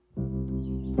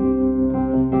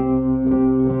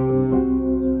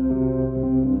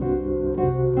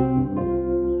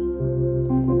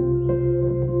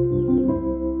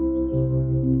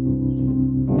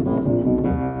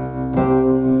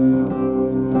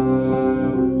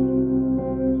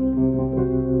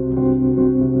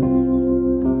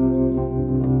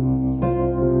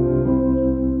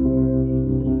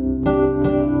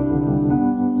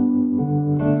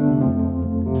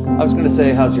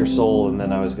say how's It's your soul, and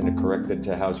then I was going to correct it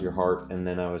to how's your heart, and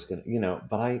then I was going to,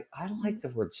 but I like the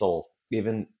word soul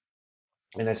even,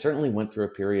 and I certainly went through a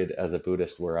period as a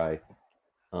Buddhist where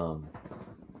um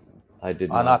I did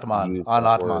not Anatman, use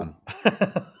that word.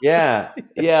 Anatman. Yeah,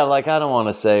 yeah, like I don't want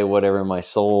to say whatever my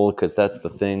soul, because that's the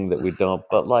thing that we don't,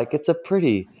 but like it's a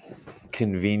pretty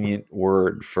convenient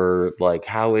word for like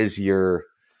how is your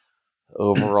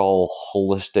overall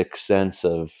holistic sense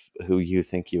of who you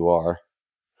think you are.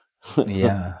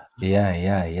 Yeah, yeah,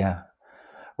 yeah, yeah.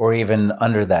 Or even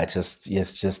under that,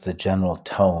 just the general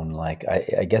tone. Like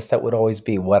I guess that would always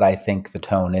be what I think the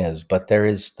tone is, but there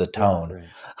is the Right, tone, right.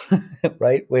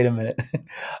 right? Wait a minute.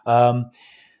 um,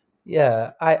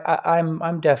 yeah,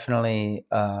 I'm definitely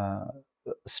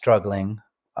struggling.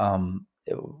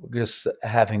 Just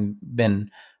having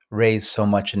been raised so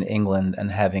much in England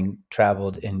and having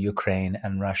traveled in Ukraine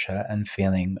and Russia and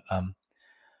feeling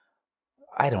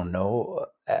I don't know,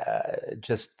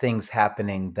 just things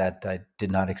happening that I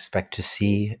did not expect to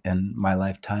see in my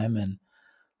lifetime. And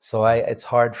so it's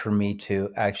hard for me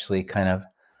to actually kind of,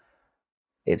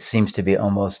 it seems to be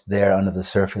almost there under the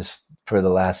surface for the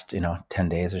last, 10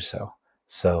 days or so.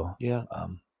 So, Yeah.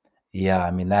 um, yeah,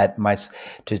 I mean that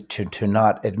to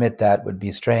not admit that would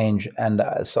be strange. And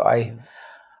so Yeah.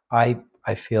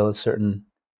 I feel a certain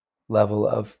level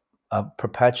of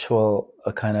perpetual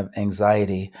kind of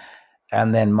anxiety.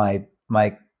 And then my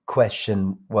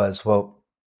question was, well,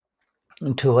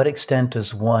 to what extent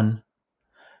does one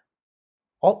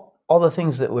all the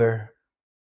things that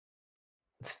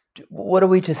what are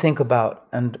we to think about,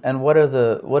 and what are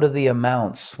the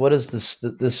amounts? What is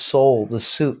the soul, the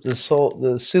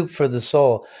soup for the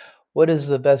soul? What is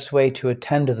the best way to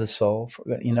attend to the soul?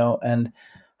 And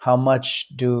how much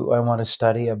do I want to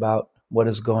study about what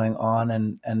is going on,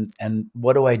 and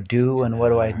what do I do and what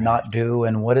do I Right. not do,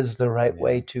 and what is the right Yeah.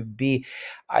 way to be?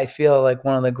 I feel like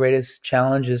one of the greatest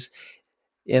challenges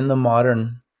in the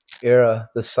modern era,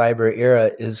 the cyber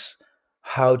era, is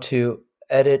how to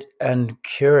edit and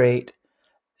curate.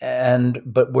 And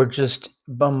but we're just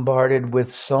bombarded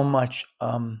with so much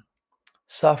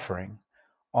suffering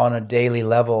on a daily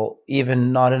level,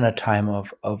 even not in a time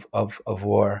of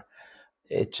war.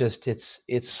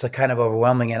 It's a kind of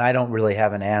overwhelming, and I don't really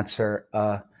have an answer.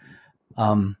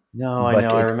 Um, No, I but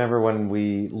know. I it remember when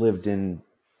we lived in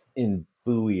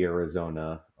Bowie,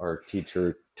 Arizona, our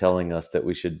teacher telling us that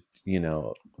we should,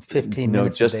 15 know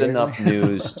minutes a just day or enough something.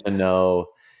 news to know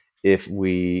if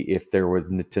there was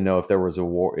to know if there was a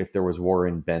war, if there was war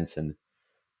in Benson,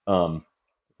 um,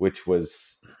 which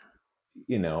was,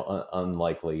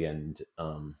 unlikely, and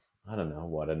I don't know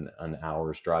what, an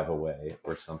hour's drive away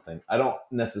or something. I don't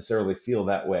necessarily feel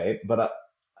that way, but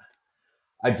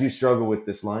I do struggle with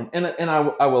this line, and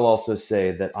I will also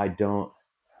say that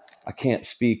I can't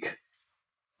speak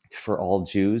for all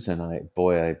Jews, and I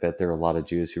bet there are a lot of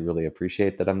Jews who really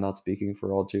appreciate that I'm not speaking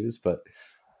for all Jews, but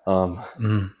um,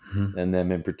 Mhm. and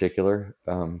them in particular,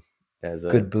 as a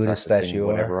Good Buddhist that practicing you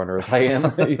are. whatever on earth I am.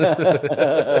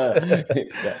 Yeah.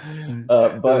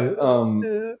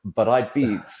 Yeah. But I'd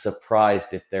be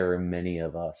surprised if there are many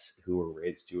of us who were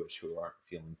raised Jewish who aren't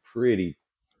feeling pretty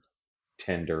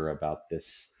tender about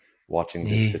this, watching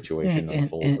this situation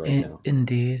unfold right now.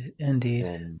 Indeed, indeed.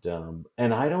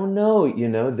 And I don't know,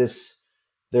 this,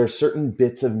 there are certain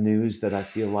bits of news that I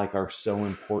feel like are so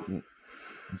important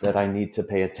that I need to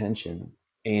pay attention.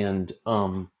 And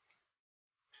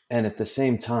at the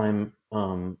same time,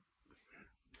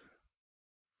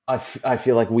 I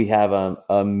feel like we have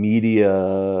a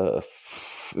media,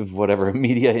 whatever, a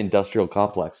media industrial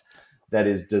complex that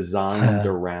is designed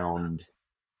around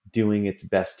doing its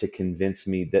best to convince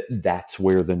me that that's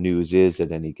where the news is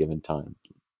at any given time,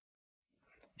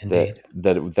 Indeed.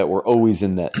 that we're always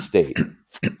in that state.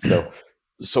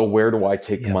 So where do I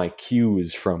take Yeah. my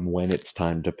cues from when it's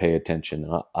time to pay attention?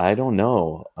 I don't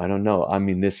know. I don't know. I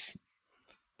mean, this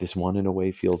one in a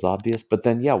way feels obvious, but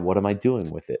then yeah, what am I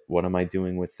doing with it? What am I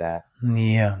doing with that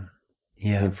Yeah.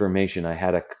 Yeah. information? I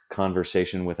had a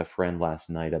conversation with a friend last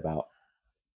night about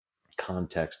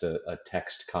context, a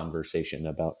text conversation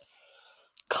about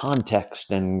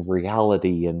context and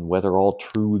reality and whether all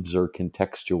truths are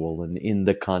contextual. And in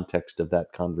the context of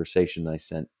that conversation, I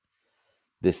sent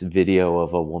this video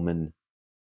of a woman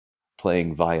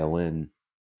playing violin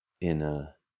in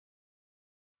a,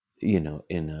 in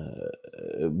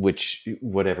a, which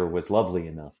whatever was lovely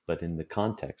enough, but in the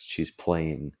context, she's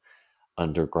playing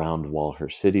underground while her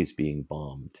city's being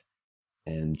bombed.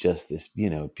 And just this,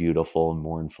 beautiful,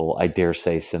 mournful, I dare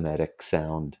say Semitic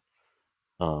sound,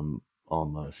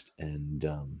 almost. And,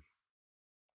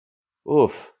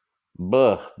 oof,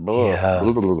 buh, buh, Yeah.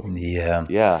 blah, blah, blah. Yeah.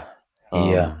 Yeah. Um,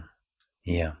 Yeah.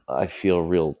 Yeah. I feel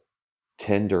real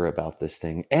tender about this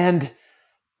thing. And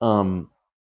um,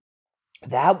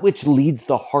 that which leads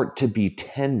the heart to be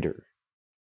tender,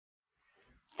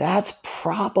 that's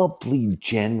probably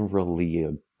generally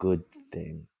a good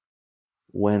thing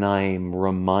when I'm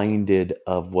reminded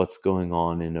of what's going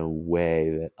on in a way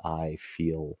that I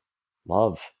feel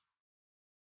love.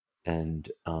 And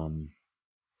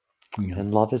Yeah.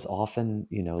 and love is often,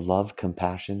 love,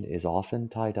 compassion is often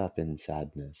tied up in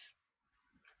sadness,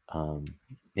 um,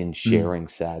 in Mm. sharing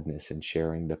sadness and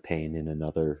sharing the pain in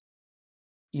another.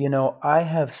 I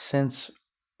have since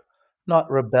not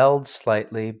rebelled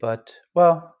slightly, but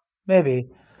well, maybe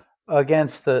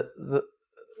against the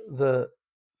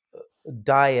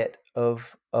diet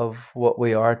of what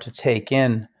we are to take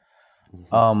in,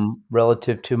 Mhm.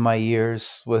 relative to my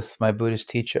years with my Buddhist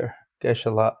teacher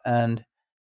Geshe-la,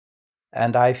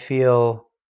 and I feel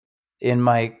in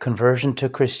my conversion to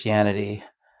Christianity,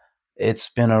 it's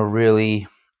been a really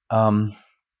um,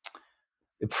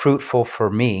 fruitful for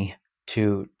me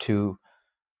to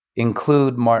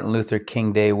include Martin Luther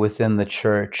King Day within the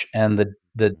church, and the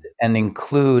and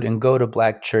include and go to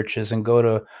black churches and go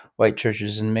to white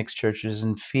churches and mixed churches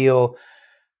and feel,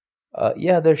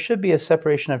 yeah, there should be a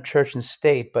separation of church and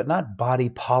state, but not body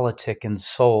politic and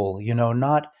soul.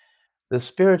 Not the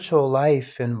spiritual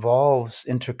life involves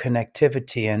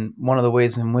interconnectivity, and one of the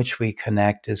ways in which we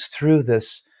connect is through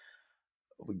this,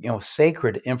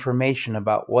 sacred information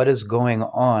about what is going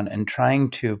on and trying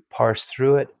to parse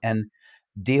through it and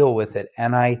deal with it.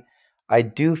 And I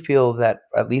do feel that,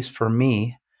 at least for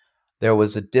me, there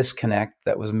was a disconnect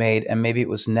that was made, and maybe it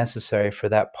was necessary for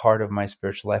that part of my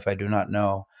spiritual life. I do not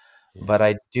know, Yeah. but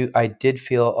I did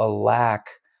feel a lack.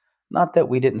 Not that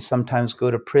we didn't sometimes go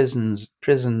to prisons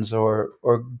or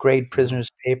grade Mhm.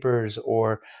 prisoners' papers,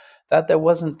 or that there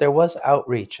was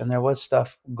outreach and there was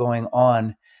stuff going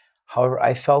on. However,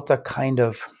 I felt a kind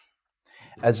of,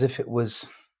 as if it was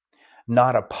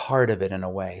not a part of it in a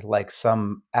way, like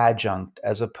some adjunct,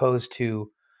 as opposed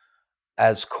to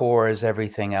as core as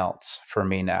everything else for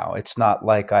me now. It's not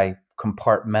like I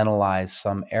compartmentalize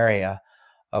some area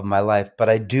of my life, but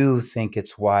I do think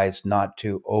it's wise not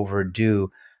to overdo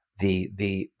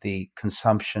the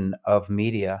consumption of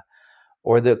media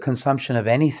or the consumption of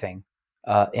anything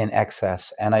in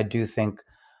excess. And I do think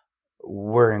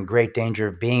we're in great danger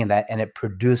of being in that, and it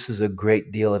produces a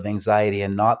great deal of anxiety,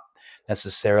 and not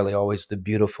necessarily always the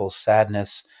beautiful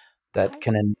sadness that I,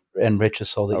 can enrich a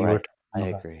soul that all you were right. I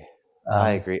talking about. agree.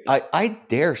 I Um, agree. I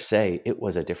dare say it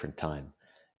was a different time.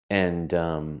 And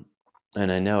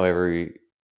I know every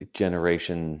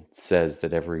generation says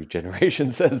that every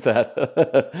generation says that.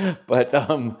 But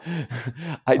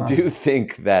I do um,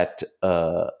 think that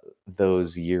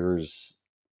those years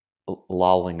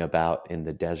lolling about in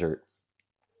the desert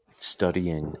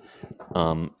studying,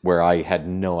 where I had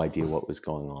no idea what was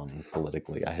going on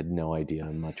politically. I had no idea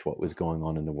much what was going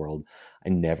on in the world. I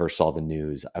never saw the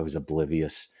news. I was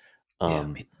oblivious. yeah,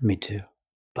 Um, me too.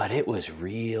 but it was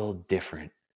real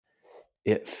different.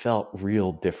 It felt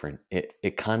real different.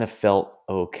 It kind of felt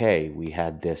okay. We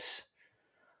had this.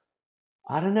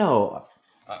 I don't know.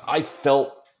 I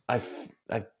felt I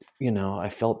I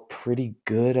felt pretty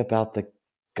good about the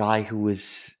guy who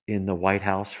was in the White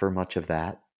House for much of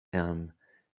that. Um,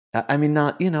 I mean,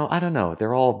 not, I don't know.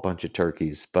 They're all a bunch of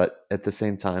turkeys, but at the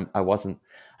same time, I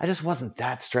just wasn't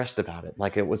that stressed about it.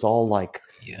 Like, it was all like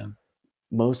Yeah,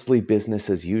 mostly business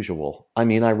as usual. I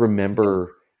mean, I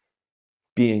remember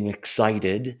being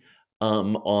excited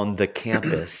on the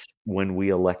campus when we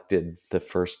elected the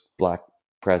first black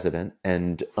president,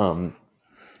 and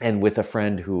with a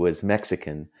friend who was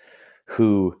Mexican,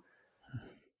 who,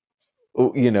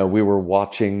 we were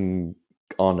watching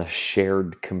on a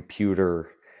shared computer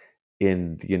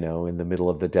in the middle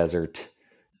of the desert,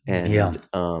 yeah,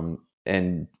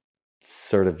 and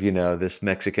sort of, this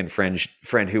Mexican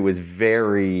friend who was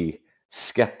very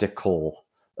skeptical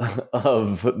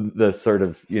of the sort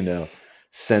of,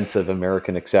 sense of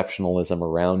American exceptionalism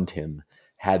around him,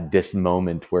 had this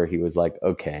moment where he was like,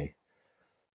 okay,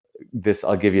 this,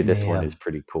 I'll give you, this one yeah, is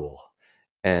pretty cool.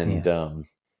 And yeah, um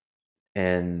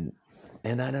and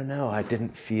and I don't know, I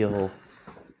didn't feel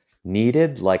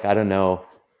needed. Like, I don't know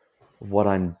what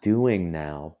I'm doing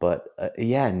now, but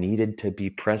yeah, needed to be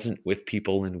present with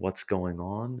people and what's going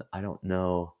on. I don't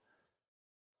know.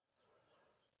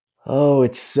 Oh,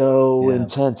 it's so yeah,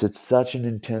 intense. It's such an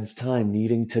intense time,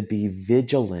 needing to be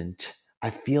vigilant.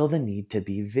 I feel the need to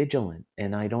be vigilant,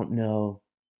 and I don't know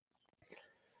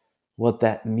what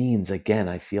that means. Again,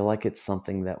 I feel like it's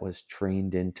something that was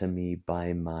trained into me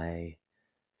by my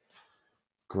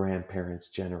grandparents'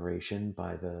 generation,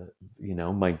 by the,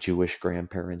 my Jewish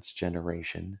grandparents'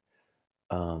 generation,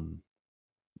 um,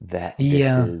 that this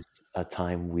Yeah. is a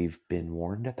time we've been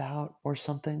warned about or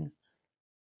something.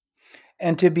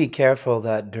 And to be careful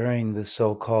that during the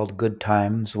so-called good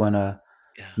times, when a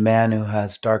Yeah. man who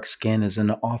has dark skin is in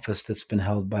an office that's been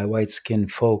held by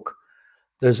white-skinned folk,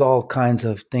 there's all kinds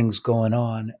of things going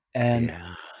on. And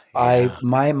Yeah. I Yeah.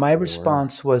 my Or,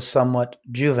 response was somewhat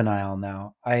juvenile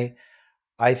now. I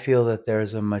feel that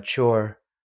there's a more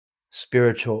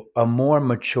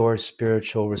mature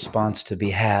spiritual response to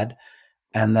be had,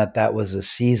 and that was a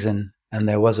season and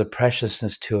there was a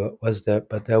preciousness to it, was there?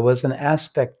 But there was an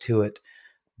aspect to it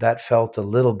that felt a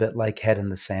little bit like head in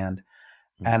the sand.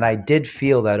 And I mhm. did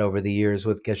feel that over the years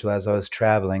with Geshe as I was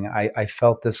traveling. I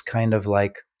felt this kind of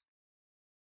like,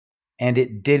 and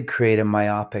it did create a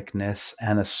myopicness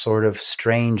and a sort of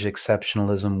strange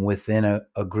exceptionalism within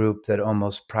a group that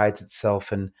almost prides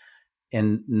itself in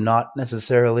not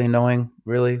necessarily knowing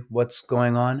really what's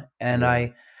going on. And Yeah.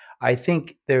 I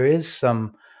think there is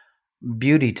some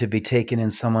beauty to be taken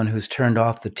in someone who's turned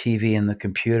off the TV and the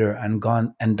computer and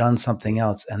gone and done something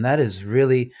else. And that is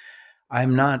really,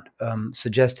 I'm not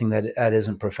suggesting that that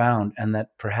isn't profound and that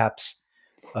perhaps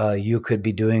you could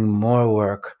be doing more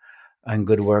work and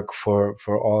good work for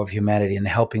all of humanity and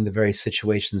helping the very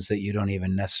situations that you don't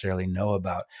even necessarily know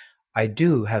about. I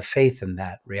do have faith in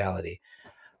that reality.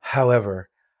 However,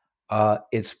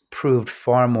 it's proved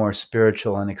far more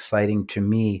spiritual and exciting to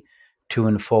me to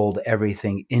unfold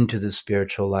everything into the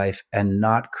spiritual life and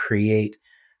not create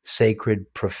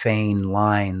sacred, profane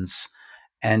lines,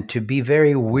 and to be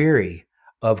very weary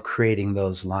of creating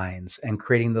those lines and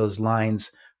creating those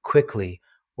lines quickly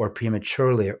or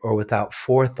prematurely or without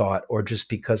forethought or just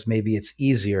because maybe it's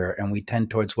easier and we tend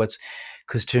towards what's,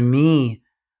 because to me,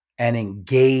 an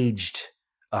engaged,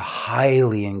 a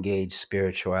highly engaged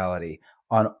spirituality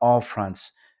on all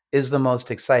fronts is the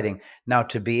most exciting. Now,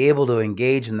 to be able to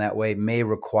engage in that way may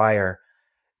require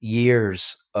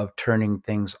years of turning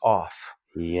things off.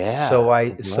 So Yeah.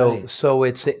 I so Right. so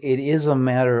it is a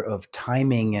matter of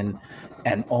timing and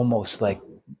almost like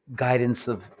guidance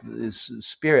of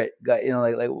spirit,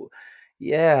 like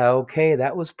yeah, okay,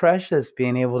 that was precious,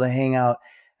 being able to hang out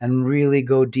and really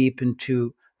go deep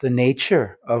into the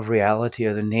nature of reality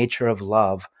or the nature of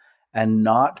love and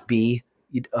not be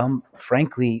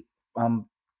frankly um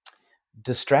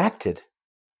distracted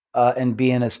and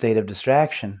be in a state of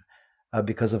distraction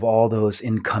because of all those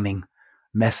incoming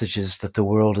messages that the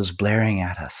world is blaring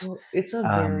at us. Well, it's a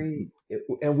um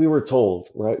and we were told,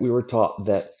 right? We were taught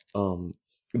that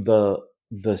the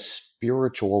the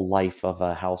spiritual life of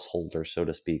a householder, so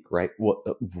to speak, right? What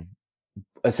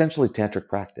essentially tantric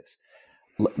practice,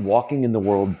 walking in the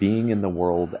world, being in the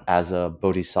world as a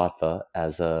bodhisattva,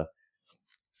 as a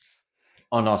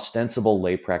unostensible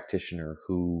lay practitioner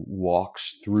who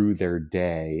walks through their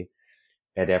day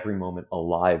at every moment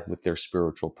alive with their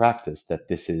spiritual practice, that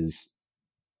this is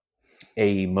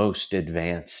a most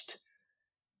advanced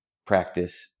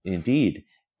practice indeed.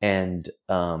 And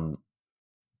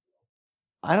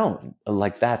I don't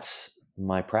like, that's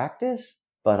my practice,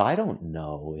 but I don't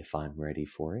know if I'm ready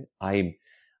for it.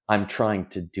 I'm trying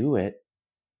to do it,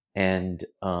 and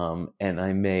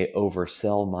I may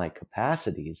oversell my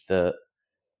capacities.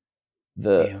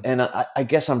 yeah And I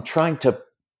guess I'm trying to,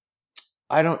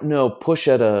 I don't know, push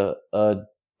at a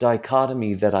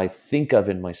dichotomy that I think of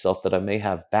in myself that I may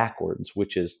have backwards,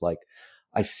 which is like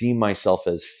I see myself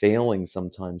as failing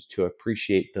sometimes to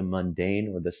appreciate the mundane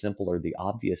or the simple or the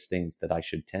obvious things that I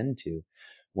should tend to,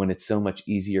 when it's so much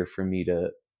easier for me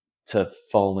to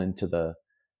fall into the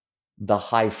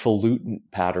highfalutin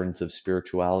patterns of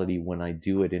spirituality when I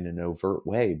do it in an overt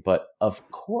way. But of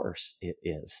course it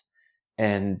is.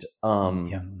 And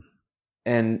yeah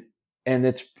and and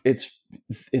it's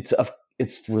a,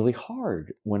 it's really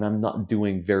hard when I'm not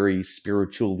doing very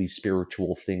spiritual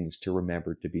things to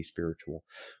remember to be spiritual,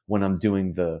 when I'm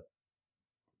doing the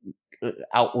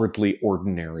outwardly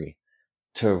ordinary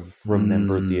to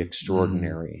remember the mm.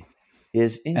 extraordinary,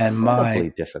 is And my incredibly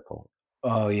difficult.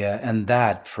 oh yeah, and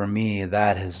that for me,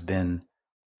 that has been,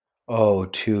 oh,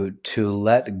 to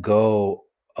let go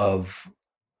of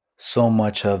so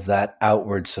much of that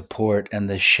outward support and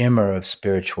the shimmer of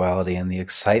spirituality and the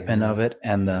excitement Yeah, of it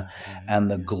yeah, yeah, and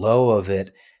the yeah, glow of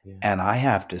it. yeah. And I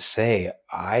have to say,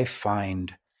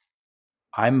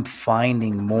 I'm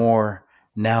finding more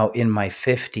now in my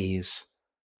 50s.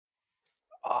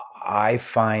 I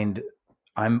find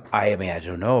I mean, I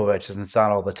don't know, it's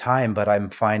not all the time, but I'm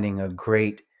finding a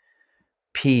great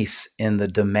peace in the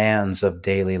demands of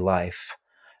daily life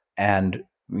and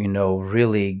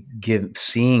really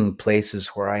seeing places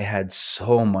where I had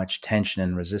so much tension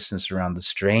and resistance around the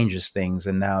strangest things,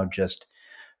 and now just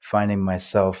finding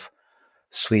myself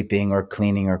sweeping or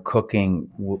cleaning or cooking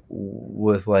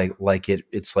with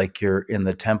it's like you're in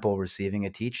the temple receiving a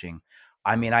teaching.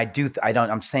 I mean,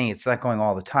 I'm saying it's not going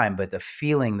all the time, but the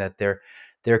feeling that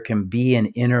there can be an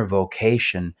inner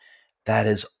vocation that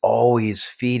is always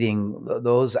feeding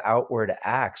those outward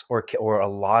acts, or a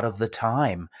lot of the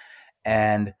time.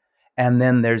 And and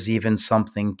then there's even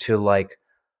something to like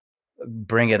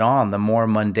bring it on. The more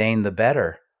mundane, the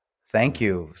better. Thank Mhm.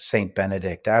 you, Saint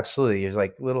Benedict. Absolutely. He's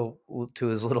like little to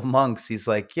his little monks. He's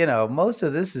like, most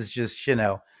of this is just,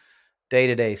 day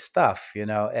to day stuff,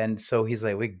 And so he's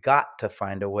like, we got to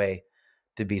find a way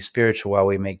to be spiritual while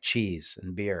we make cheese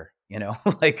and beer,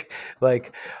 like,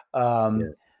 like, Yeah.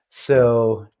 um, Yeah.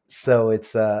 so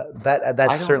it's that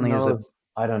I don't certainly is a. know.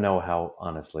 I don't know how,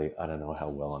 honestly, I don't know how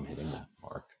well I'm hitting that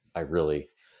mark. I really,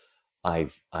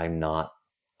 I'm not,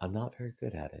 I'm not very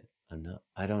good at it.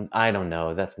 I don't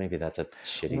know. That's a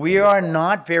shitty We thing to are say.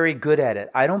 not very good at it.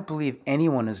 I don't believe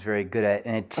anyone is very good at it,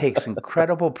 and it takes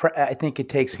I think it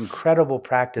takes incredible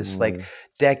practice, like Mm,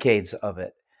 decades of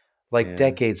it, like yeah.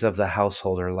 decades of the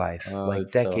householder life, Oh, like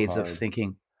it's so decades of hard.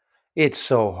 thinking. It's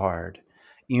so hard,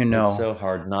 you It's know. so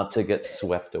hard not to get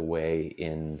swept away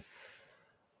in.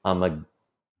 I'm a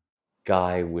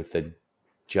guy with a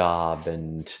job,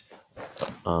 and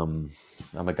um,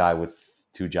 I'm a guy with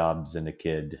two jobs and a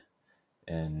kid,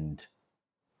 and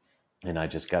I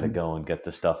just got to go and get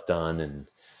the stuff done, and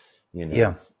you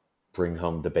Yeah. know, bring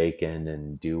home the bacon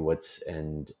and do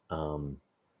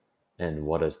and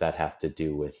what does that have to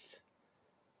do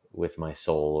with my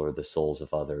soul or the souls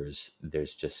of others?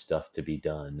 There's just stuff to be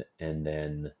done, and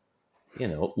then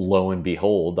lo and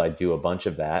behold, I do a bunch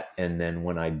of that, and then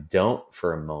when I don't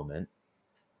for a moment,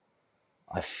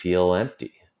 I feel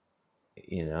empty.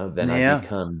 Then I Yeah.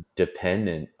 become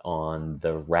dependent on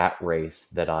the rat race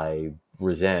that I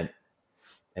resent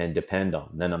and depend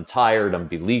on. Then I'm tired, I'm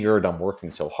beleaguered, I'm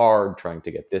working so hard trying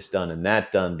to get this done and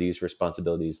that done, these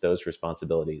responsibilities, those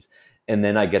responsibilities. And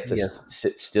then I get to Yes.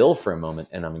 sit still for a moment,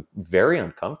 and I'm very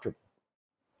uncomfortable,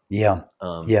 Yeah.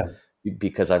 um, Yeah.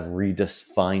 because I've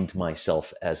redefined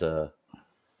myself as a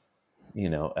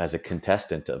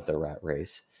contestant of the rat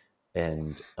race.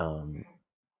 And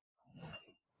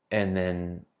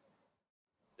then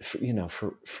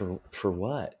for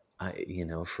what?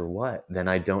 For what? Then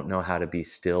I don't know how to be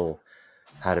still,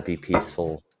 how to be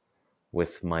peaceful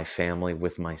with my family,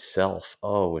 with myself.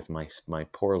 Oh, with my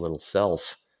poor little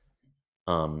self.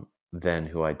 Then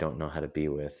who I don't know how to be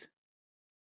with.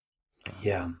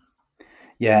 Yeah.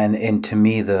 Yeah, and to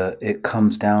me, the it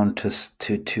comes down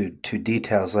to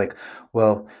details like,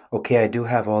 well, okay, I do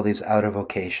have all these outer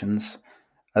vocations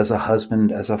as a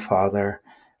husband, as a father,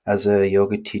 as a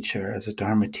yoga teacher, as a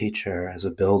dharma teacher, as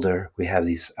a builder. We have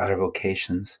these outer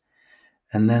vocations,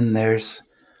 and then there's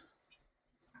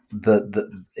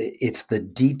the it's the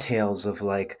details of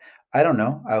like, I don't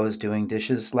know, I was doing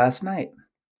dishes last night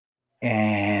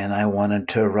and I wanted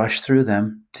to rush through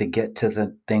them to get to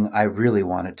the thing I really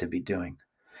wanted to be doing,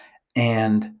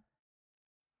 and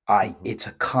Mhm. it's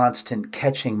a constant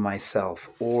catching myself,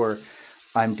 or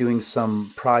I'm doing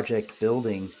some project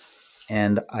building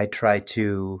and I try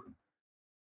to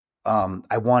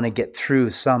I want to get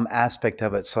through some aspect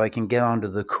of it so I can get onto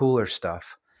the cooler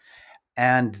stuff.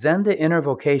 And then the inner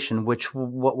vocation, which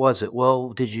what was it? Well,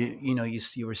 did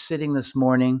you were sitting this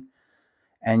morning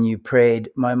and you prayed,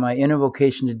 my inner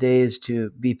vocation today is to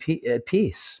be at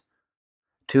peace,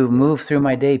 to Yeah. move through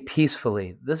my day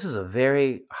peacefully. This is a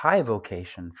very high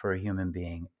vocation for a human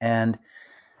being. And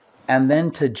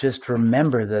then to just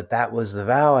remember that that was the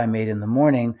vow I made in the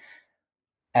morning.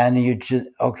 And you just,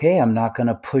 okay, I'm not going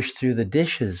to push through the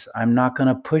dishes. I'm not going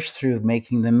to push through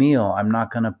making the meal. I'm not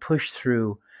going to push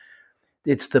through.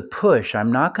 It's the push.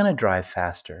 I'm not going to drive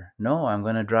faster. No, I'm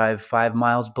going to drive 5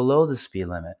 miles below the speed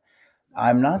limit.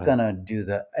 I'm not Right. going to do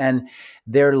that. And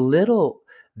they're little,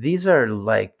 these are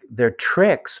like, they're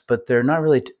tricks, but they're not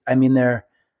really, I mean,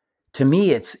 to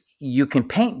me, it's, you can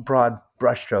paint broad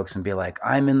brushstrokes and be like,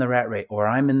 I'm in the rat race or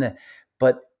I'm in the,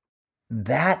 but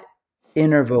that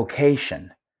inner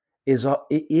vocation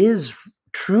it is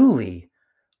truly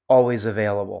always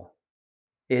available.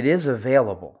 It is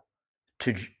available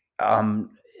to,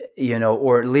 um,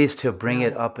 or at least to bring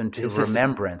it Well, up into is it?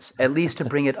 remembrance. At least to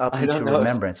bring it up I into don't know if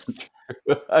remembrance. that's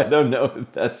true. I don't know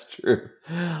if that's true.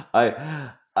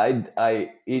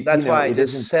 That's why I it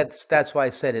just isn't. said. That's why I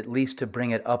said at least to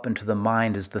bring it up into the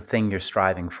mind is the thing you're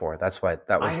striving for. That's why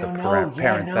that I was the don't know. Yeah,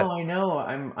 parent. no, But I know.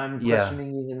 I'm yeah.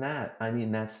 questioning even that. I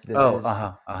mean, this Oh, is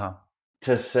uh huh.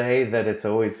 to say that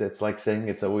it's like saying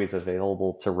it's always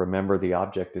available to remember the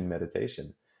object in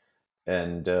meditation.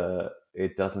 And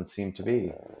it doesn't seem to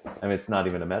be. I mean, it's not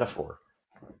even a metaphor.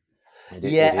 It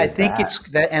Yeah, I is think that. it's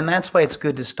that, and that's why it's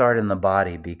good to start in the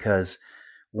body, because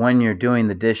when you're doing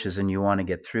the dishes and you want to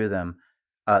get through them,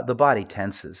 the body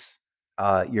tenses.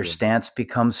 Your Yeah. stance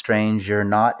becomes strange. You're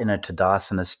not in a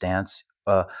Tadasana stance.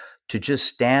 To just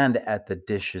stand at the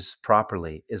dishes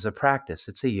properly is a practice.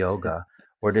 It's a yoga,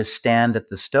 or to stand at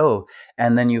the stove.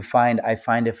 And then I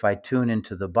find if I tune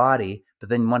into the body, but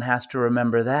then one has to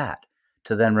remember that,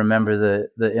 to then remember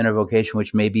the inner vocation,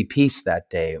 which may be peace that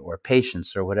day or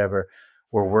patience or whatever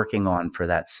we're Right. working on for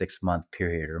that 6 month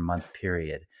period or month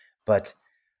period. But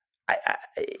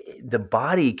the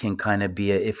body can kind of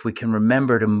be if we can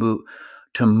remember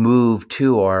to move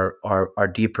to our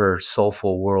deeper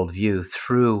soulful worldview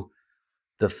through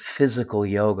the physical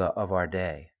yoga of our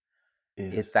day.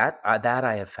 It Is that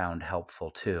I have found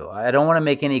helpful too. I don't want to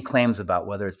make any claims about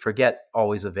whether it's forget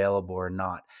always available or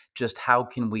not. Just how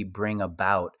can we bring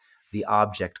about the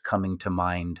object coming to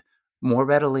mind more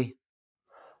readily?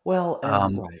 well, and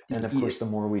Um, right, and of course, the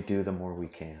more we do, the more we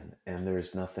can. And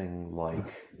there's nothing like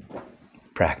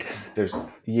practice. there's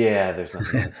yeah, there's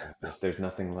nothing like practice. There's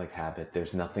nothing like habit.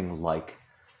 There's nothing like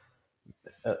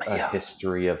a Yeah,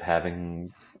 history of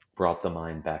having brought the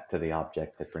mind back to the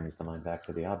object that brings the mind back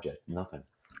to the object. Nothing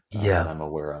that yeah. I'm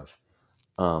aware of.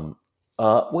 Um,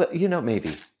 well,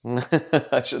 maybe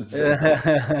I should say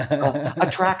maybe.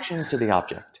 Attraction to the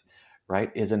object,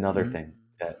 right, is another Mm. thing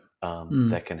that Mm.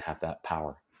 that can have that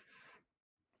power.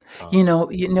 Um,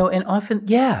 And often,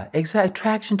 yeah, exact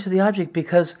attraction to the object,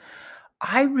 because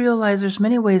I realize there's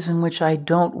many ways in which I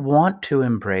don't want to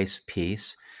embrace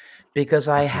peace because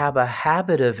I have a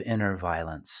habit of inner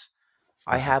violence.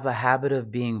 I uh-huh, have a habit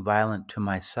of being violent to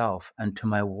myself and to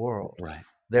my world. right.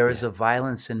 There is Yeah. a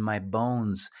violence in my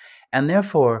bones. And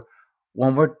therefore,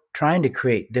 when we're trying to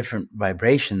create different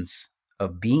vibrations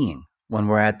of being, when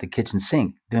we're at the kitchen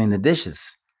sink doing the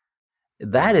dishes,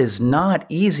 that Right. is not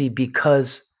easy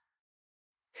because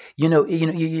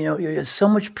so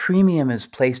much premium is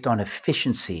placed on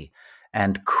efficiency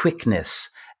and quickness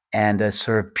and a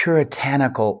sort of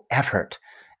puritanical effort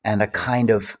and a kind Yes.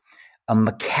 of a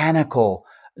mechanical.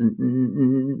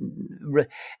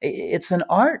 It's an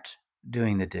art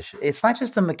doing the dishes. It's not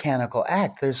just a mechanical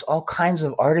act. There's all kinds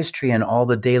of artistry in all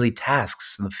the daily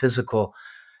tasks and the physical,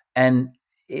 and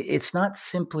it's not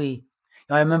simply.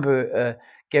 I remember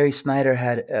Gary Snyder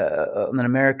had an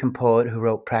American poet who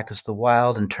wrote "Practice the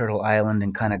Wild" and "Turtle Island"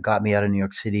 and kind of got me out of New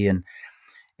York City and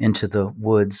into the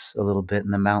woods a little bit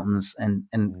in the mountains and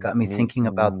got me thinking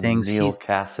about things. Neil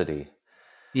Cassidy,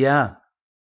 Yeah,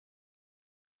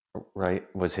 right,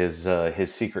 was his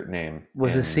secret name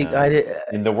was a secret. I did,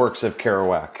 in the works of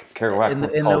Kerouac. in Kerouac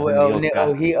the called him Neil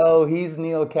Cassidy. he's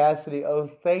Neil Cassidy. Oh,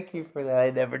 thank you for that.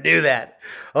 I never knew that.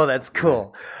 Oh, that's Right.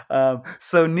 cool.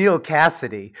 So Neil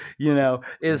Cassidy,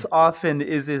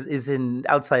 is in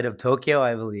outside of Tokyo,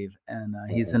 I believe, and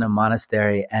he's in a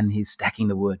monastery and he's stacking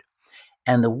the wood,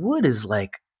 and the wood is uh,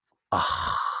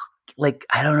 like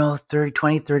I don't know,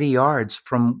 30 yards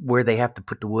from where they have to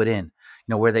put the wood in.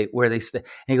 Where they and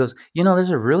he goes, there's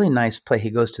a really nice place.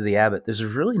 He goes to the abbot. There's a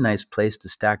really nice place to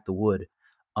stack the wood,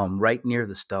 right near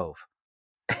the stove.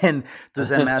 And the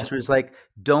Zen master is like,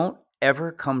 don't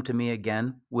ever come to me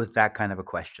again with that kind of a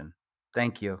question.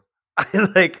 Thank you.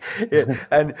 like,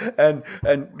 and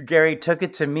Gary took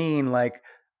it to mean like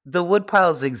the wood pile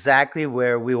is exactly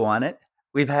where we want it.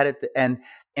 We've had it, and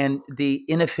the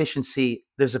inefficiency.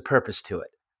 There's a purpose to it.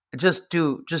 Just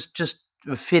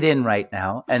fit in right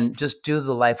now, and just do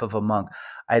the life of a monk.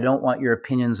 I don't want your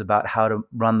opinions about how to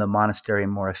run the monastery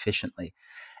more efficiently.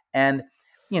 And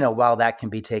while that can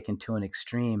be taken to an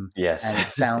extreme, Yes. and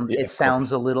it sounds Yeah, it of course.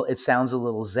 sounds a little it sounds a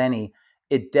little zenny,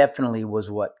 it definitely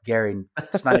was what Gary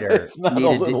Snyder It's not a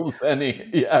needed to. little zenny.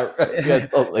 Yeah, right. Yeah,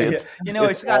 totally. Yeah, It's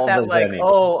it's got all the that like, zenny.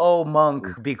 oh monk,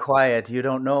 be quiet. You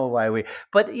don't know why we.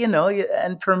 But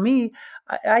and for me,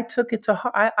 I took it to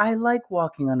heart. I like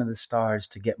walking under the stars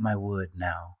to get my wood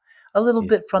now. A little Yeah.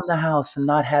 bit from the house and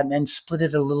not have and split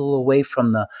it a little away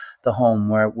from the home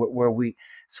where we,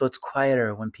 so it's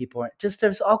quieter when people are just,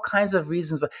 there's all kinds of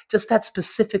reasons, but just that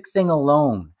specific thing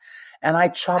alone. And I I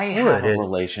chop have wood. a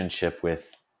relationship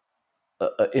with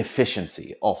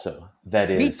efficiency also. That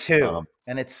Me is, too.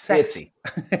 And it's it's sexy.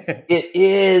 it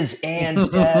is and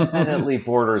definitely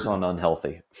borders on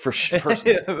unhealthy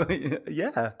personally.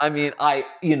 Yeah. I mean,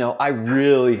 I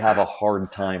really have a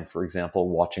hard time, for example,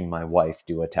 watching my wife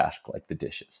do a task like the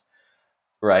dishes,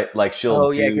 right? Like she'll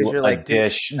Oh yeah, because do you're a like, dude.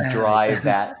 dish, dry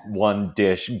that one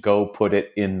dish, go put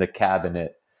it in the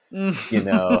cabinet, You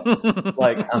know,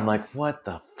 like, I'm like, what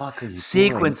the fuck are you doing? You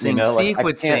Sequencing, know, like, I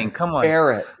can't sequencing. Come on.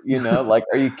 bear it. You know, like,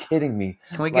 are you kidding me?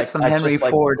 Can we get Like, some I Henry just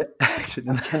like, Ford action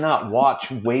I in cannot watch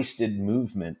wasted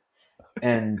movement.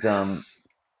 And,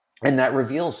 and that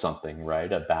reveals something,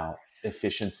 right, about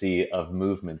efficiency of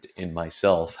movement in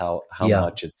myself, how Yeah.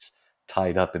 much it's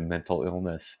tied up in mental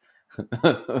illness.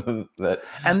 That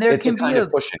And there it's a can be kind of a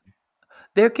pushing.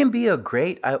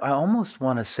 great, I almost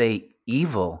want to say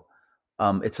evil.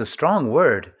 It's a strong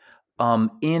word,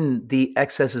 in the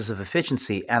excesses of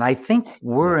efficiency. And I think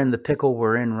we're Yeah. in the pickle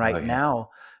we're in Oh right yeah. now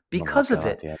Oh my because of God.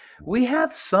 it. Yeah. We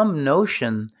have some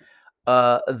notion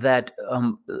that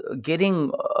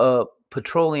getting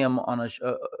petroleum on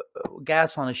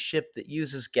gas on a ship that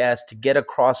uses gas to get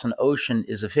across an ocean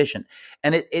is efficient,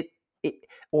 and it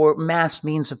or mass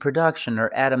means of production, or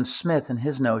Adam Smith and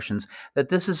his notions that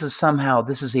this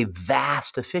is a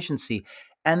vast efficiency,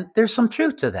 and there's some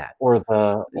truth to that. Or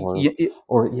the Y- y-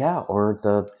 or yeah, or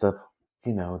the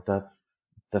you know the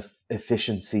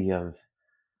efficiency of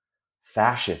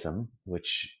fascism,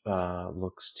 which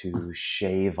looks to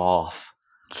shave off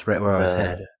That's right where I was the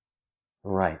headed.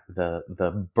 right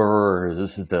the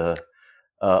burrs, the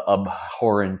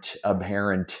abhorrent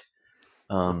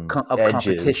Of edges,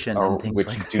 competition or and things which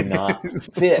like do not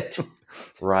fit that.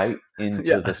 right into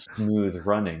Yeah. the smooth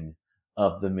running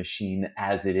of the machine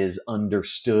as it is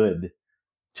understood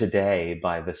today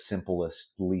by the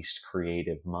simplest, least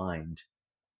creative mind.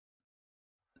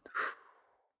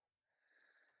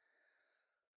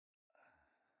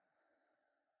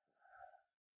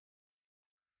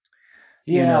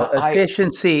 Yeah, I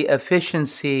Efficiency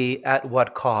at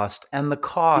what cost? And the yeah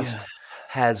cost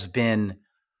has been,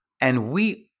 and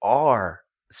we are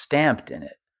stamped in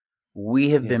it. We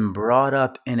have yes been brought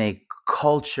up in a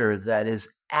culture that is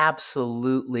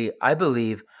absolutely, I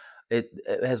believe, it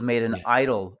has made an yeah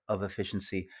idol of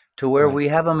efficiency, to where right we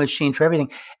have a machine for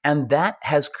everything. And that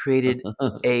has created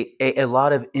a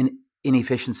lot of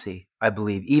inefficiency, I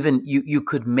believe. Even you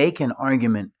could make an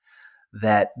argument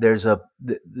that there sure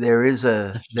is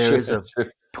a sure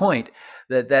point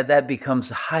that becomes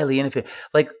highly inefficient,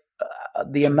 like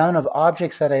the sure amount of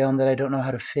objects that I own that I don't know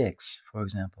how to fix, for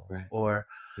example, right or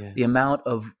yeah the amount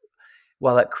of,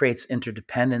 while it creates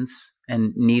interdependence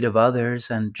and need of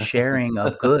others and sharing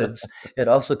of goods, it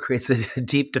also creates a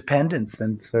deep dependence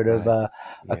and sort of right a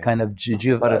yeah. kind of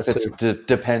But if sort it's of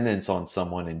dependence on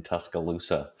someone in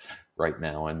Tuscaloosa right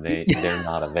now and they're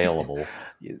not available,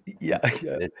 yeah,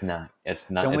 yeah.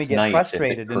 Then we it's get nice if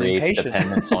it frustrated and creates impatient.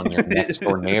 dependence on your next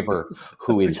door neighbor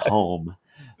who is home.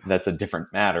 That's a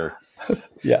different matter.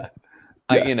 Yeah,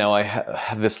 I yeah, I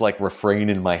have this like refrain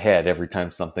in my head every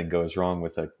time something goes wrong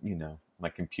with my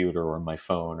computer or my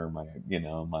phone or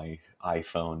my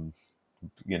iPhone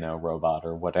robot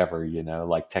or whatever,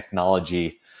 like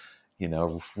technology,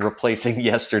 replacing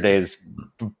yesterday's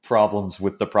problems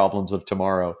with the problems of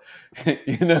tomorrow. Like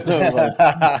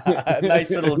yeah.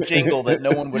 Nice little jingle that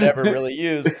no one would ever really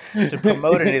use to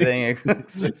promote anything.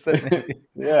 Except maybe.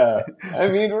 yeah. I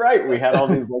mean, right. We had all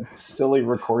these like silly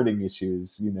recording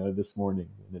issues, this morning.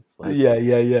 And it's like, Yeah,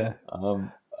 yeah, yeah,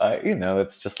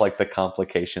 it's just like the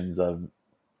complications of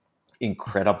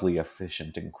incredibly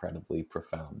efficient, incredibly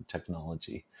profound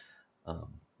technology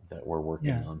um, that we're working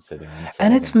yeah. on sitting and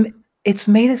And solving. it's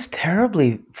made us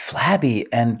terribly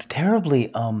flabby and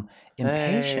terribly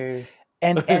impatient, Hey.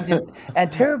 and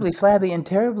terribly flabby and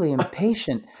terribly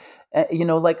impatient.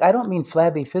 Like, I don't mean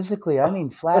flabby physically. I mean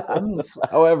flat.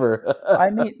 However,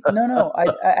 No. I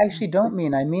actually don't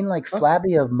mean. I mean like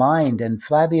flabby of mind and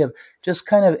flabby of just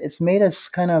kind of. It's made us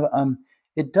kind of.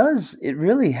 It does. It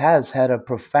really has had a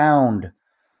profound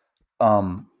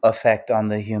effect on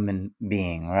the human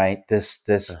being, right?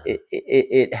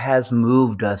 It has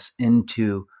moved us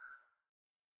into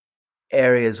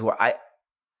areas where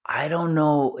I don't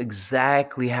know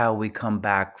exactly how we come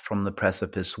back from the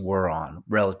precipice we're on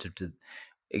relative to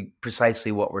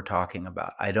precisely what we're talking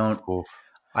about. oof.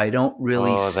 I don't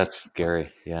really. Oh, that's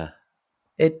scary. Yeah.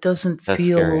 It doesn't That's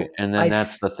scary. feel. And then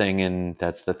that's the thing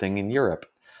in Europe.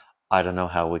 I don't know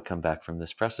how we come back from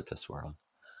this precipice we're on.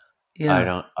 Yeah, I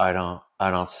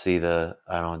don't see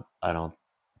I don't and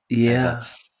yeah,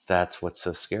 that's what's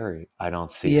so scary. I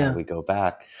don't see how yeah, we go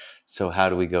back. So how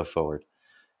do we go forward?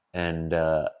 And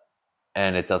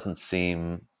and it doesn't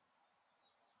seem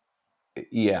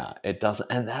yeah, it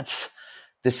doesn't and that's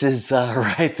this is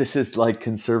right, this is like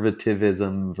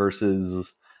conservatism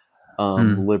versus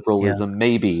mm, yeah, liberalism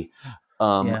maybe.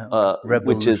 yeah.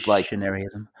 Which is like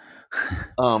Revolutionaryism.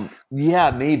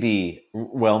 yeah, maybe.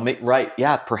 Well, right.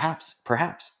 Yeah, perhaps,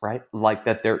 right. Like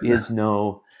that there Yeah, is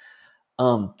no,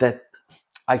 that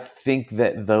I think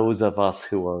that those of us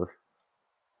who are,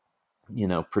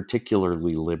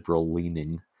 particularly liberal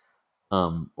leaning,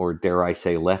 or dare I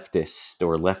say leftist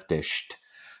or leftished,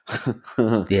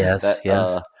 Yes, that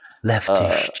yes. uh,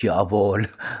 Leftisch, jawohl.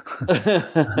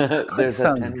 That there's a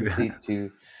sounds good. tendency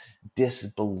to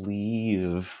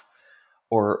disbelieve,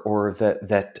 or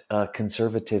that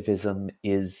conservatism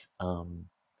is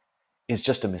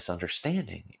just a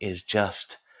misunderstanding, is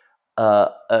just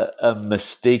a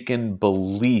mistaken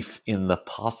belief in the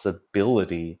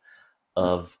possibility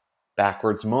of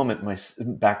backwards movement.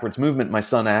 My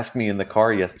son asked me in the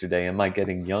car yesterday, "Am I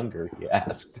getting younger?" He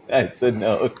asked. I said,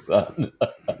 "No, son.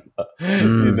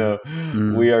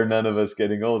 Mm, We mm. are none of us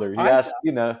getting older." He I asked,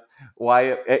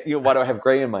 why do I have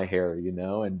gray in my hair?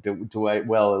 And do I?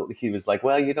 Well, he was like,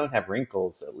 "Well, you don't have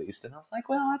wrinkles, at least." And I was like,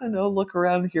 "Well, I don't know. Look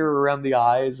around here, around the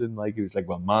eyes." And like he was like,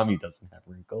 "Well, mommy doesn't have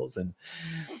wrinkles," and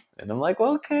I'm like,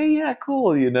 "Well, okay, yeah,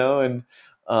 cool,"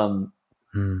 um,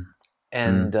 mm, mm.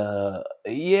 and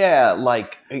yeah,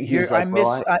 like he was You're I like,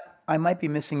 "Well, miss I might be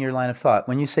missing your line of thought.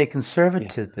 When you say yeah,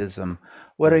 conservatism, yeah."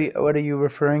 what are you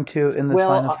referring to in this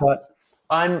line Well, of thought?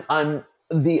 I'm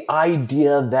the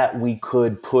idea that we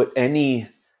could put any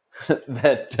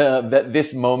that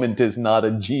this moment is not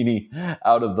a genie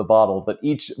out of the bottle, that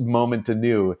each moment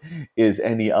anew is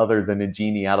any other than a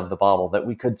genie out of the bottle, that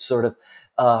we could sort of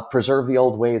preserve the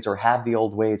old ways, or have the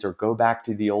old ways, or go back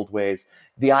to the old ways.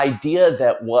 The idea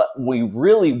that what we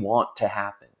really want to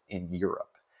happen in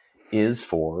Europe is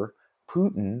for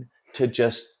Putin to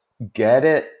just get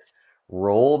it,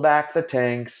 roll back the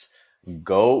tanks,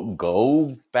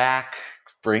 go back,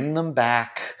 bring them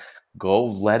back, go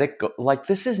let it go. Like,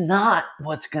 this is not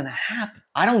what's going to happen.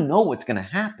 I don't know what's going to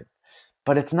happen,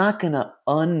 but it's not going to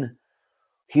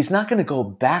he's not going to go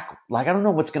back. Like, I don't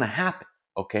know what's going to happen.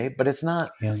 Okay. But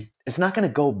Yeah. it's not going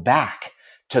to go back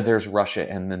to there's Russia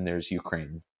and then there's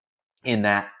Ukraine in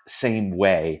that same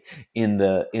way, in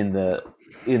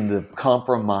the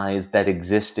compromise that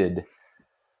existed,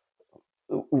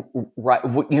 right,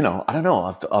 I don't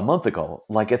know, a month ago.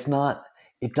 Like,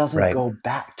 it doesn't Right. go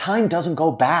back. Time doesn't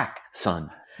go back,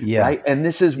 son. Yeah. Right. And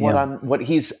this is Yeah. what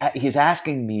he's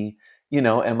asking me,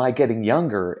 am I getting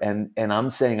younger? And I'm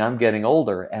saying I'm getting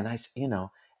older. And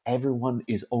everyone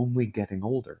is only getting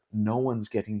older. No one's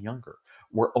getting younger.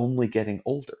 We're only getting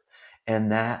older.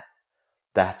 And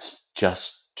that's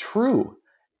just true.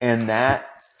 And that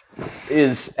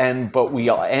is, and we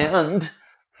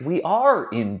are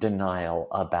in denial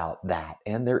about that.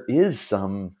 And there is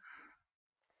some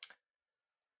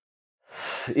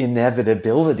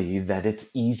inevitability that it's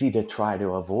easy to try to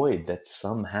avoid, that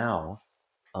somehow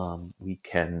we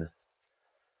can,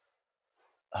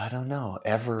 I don't know,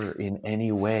 ever in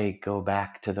any way go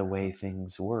back to the way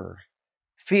things were.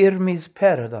 Fermi's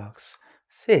paradox.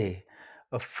 Say,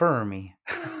 a Fermi.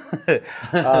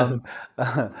 um,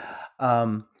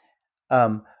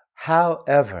 um,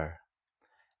 however,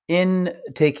 in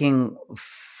taking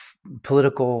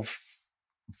political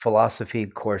philosophy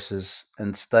courses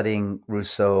and studying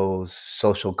Rousseau's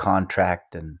social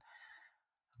contract and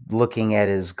looking at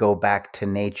his go back to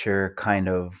nature kind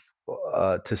of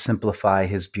to simplify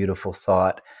his beautiful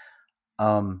thought,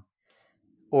 um,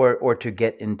 or to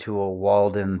get into a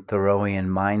Walden Thoreauian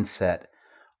mindset,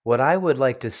 what I would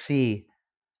like to see,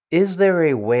 is there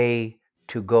a way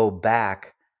to go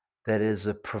back that is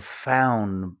a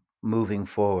profound moving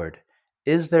forward?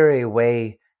 Is there a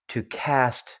way to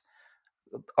cast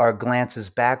our glances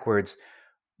backwards,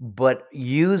 but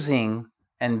using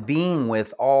and being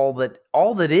with all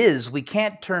that is? We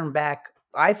can't turn back.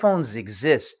 iPhones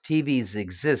exist, TVs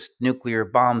exist, nuclear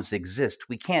bombs exist.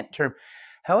 We can't turn.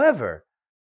 However,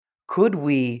 could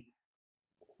we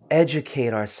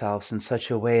educate ourselves in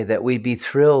such a way that we'd be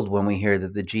thrilled when we hear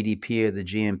that the GDP or the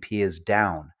GNP is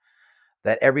down?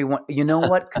 That everyone, you know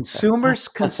what, consumer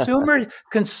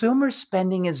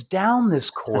spending is down this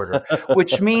quarter,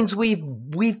 which means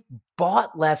we've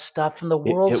bought less stuff and the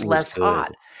It world's was less good.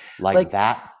 hot. Like, Like,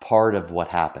 that part of what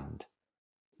happened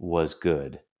was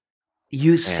good.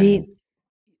 you And see,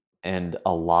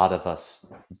 a lot of us,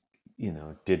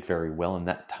 did very well in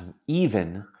that time.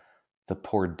 Even the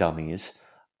poor dummies,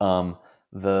 um,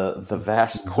 the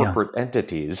vast yeah, corporate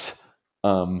entities,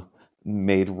 um,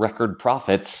 made record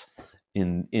profits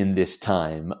in this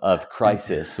time of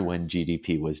crisis when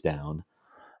GDP was down.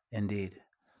 indeed.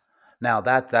 Now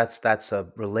that's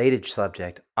a related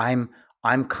subject. I'm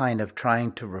kind of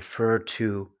trying to refer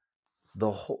to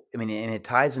the whole. I mean, and it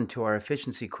ties into our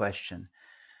efficiency question.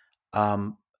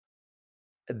 Um,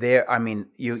 I mean,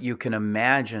 you can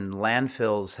imagine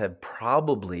landfills have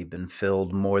probably been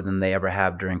filled more than they ever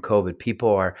have during COVID. People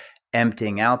are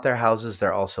emptying out their houses.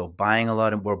 They're also we're buying a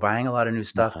lot of new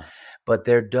stuff, Uh-huh. but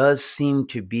there does seem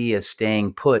to be a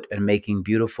staying put and making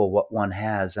beautiful what one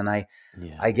has. And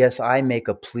Yeah. I guess I make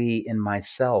a plea in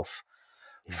myself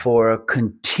Yeah. for a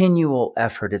continual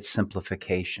effort at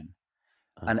simplification.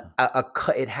 And Uh-huh.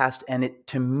 it has to, and it,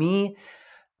 to me,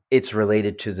 it's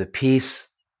related to the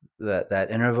peace,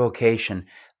 that inner vocation,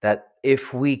 that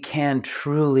if we can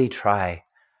truly try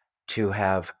to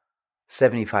have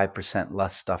 75%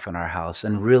 less stuff in our house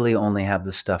and really only have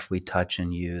the stuff we touch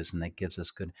and use and that gives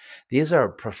us good. These are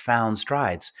profound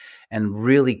strides. And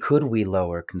really, could we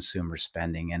lower consumer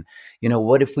spending? And,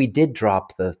 what if we did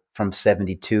drop from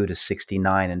 72 to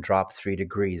 69 and drop 3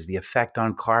 degrees? The effect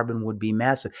on carbon would be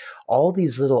massive. All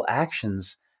these little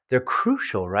actions, they're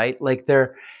crucial, right?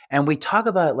 And we talk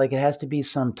about it like it has to be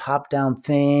some top down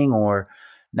thing, or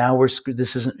now we're screwed.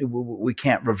 This isn't, we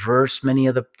can't reverse many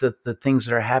of the things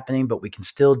that are happening, but we can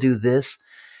still do this.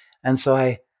 And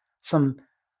so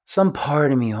some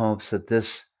part of me hopes that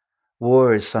this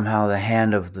war is somehow the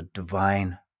hand of the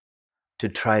divine to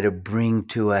try to bring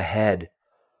to a head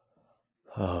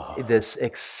Oh. this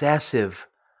excessive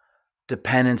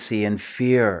dependency and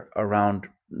fear around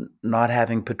not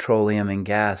having petroleum and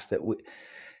gas, that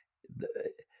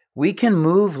we can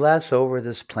move less over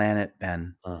this planet,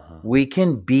 Ben. Uh-huh. We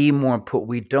can be more put.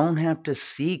 We don't have to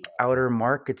seek outer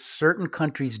markets. Certain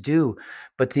countries do,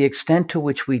 but the extent to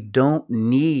which we don't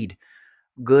need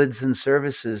goods and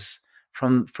services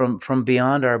from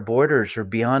beyond our borders or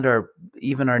beyond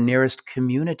even our nearest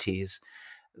communities,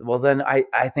 well, then I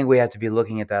think we have to be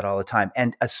looking at that all the time.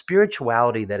 And a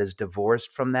spirituality that is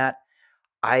divorced from that,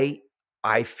 I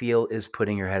I feel, is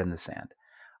putting your head in the sand.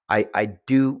 I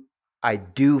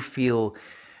do feel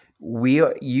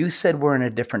you said we're in a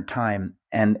different time,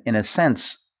 and in a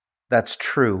sense that's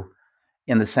true,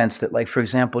 in the sense that, like, for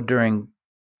example, during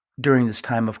this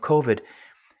time of COVID,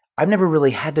 I've never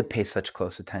really had to pay such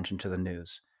close attention to the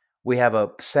news. We have a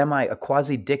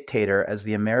quasi dictator as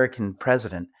the American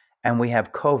president, and we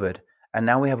have COVID, and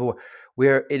now we have a war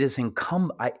where it is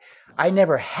incumbent. I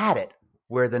never had it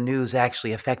where the news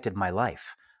actually affected my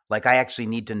life. Like, I actually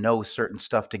need to know certain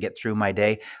stuff to get through my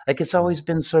day. Like, it's Right. always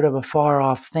been sort of a far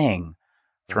off thing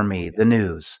for Right. me, the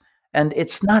news. And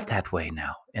it's not that way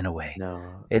now, in a way.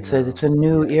 No, It's a no.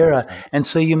 new Yeah, era. that's right. And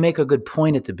so you make a good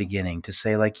point at the beginning to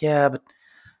say, like, yeah, but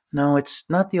no, it's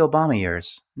not the Obama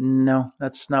years. No,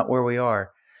 that's not where we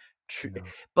are. No.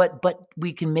 But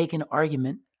we can make an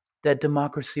argument that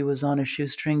democracy was on a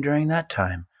shoestring during that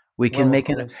time. We can Well, of make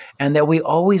an course. And that we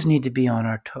always need to be on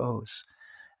our toes.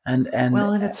 And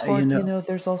Well, and it's you hard, know,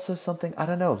 there's also something, I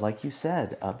don't know, like you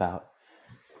said about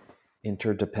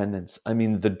interdependence. I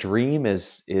mean, the dream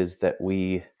is that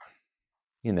we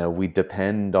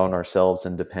depend on ourselves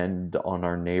and depend on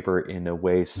our neighbor in a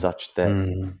way such that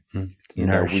it's we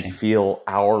nourishing. feel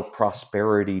our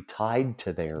prosperity tied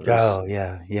to theirs, Oh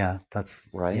yeah, yeah.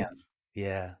 right?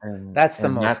 Yeah. And That's the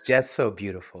and most. that's That's so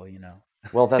beautiful.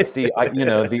 well, that's the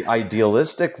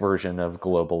idealistic version of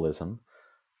globalism.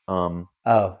 Um,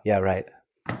 Oh yeah, right.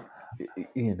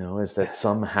 is that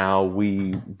somehow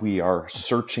we are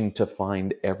searching to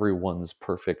find everyone's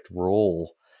perfect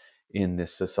role in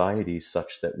this society,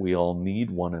 such that we all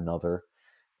need one another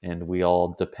and we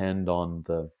all depend on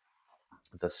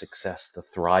the success, the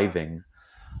thriving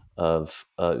of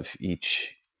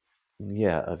each,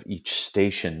 of each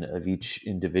station, of each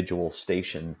individual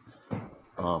station.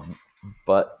 um,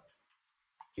 but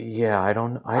yeah, I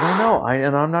don't know,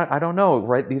 I don't know,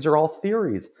 right? These are all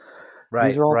theories. These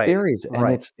Right, are all right, theories, and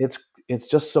right. it's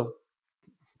just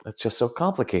so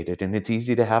complicated, and it's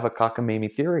easy to have a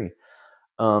cockamamie theory.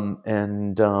 um,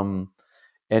 and um,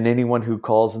 and anyone who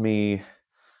calls me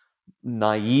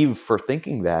naive for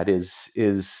thinking that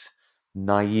is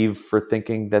naive for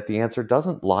thinking that the answer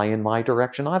doesn't lie in my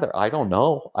direction either. I don't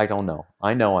know. I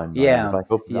know I'm naive.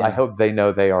 Yeah, I hope they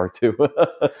know they are too.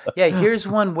 yeah. Here's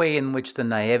one way in which the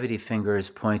naivety finger is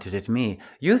pointed at me.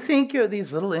 You think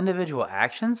these little individual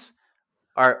actions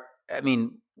are?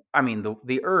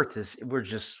 The Earth is.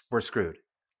 We're screwed.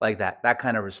 Like that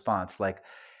kind of response. Like,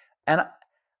 and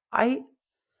I,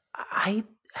 I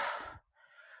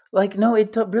like, no.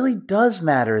 Really does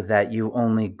matter that you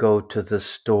only go to the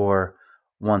store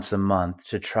once a month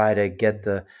to try to get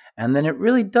and then it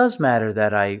really does matter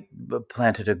that I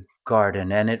planted a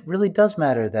garden, and it really does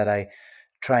matter that I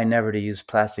try never to use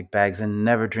plastic bags and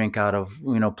never drink out of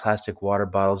plastic water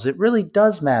bottles. It really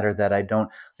does matter that I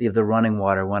don't leave the running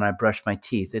water when I brush my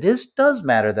teeth. Does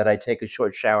matter that I take a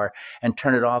short shower and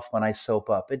turn it off when I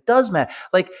soap up. It does matter,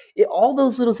 like, all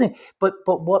those little things. But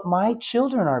what my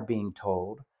children are being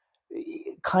told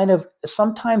kind of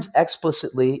sometimes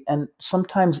explicitly and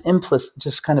sometimes implicit,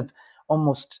 just kind of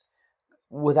almost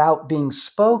without being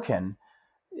spoken,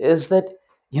 is that,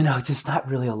 there's not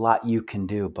really a lot you can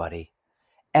do, buddy.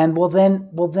 And then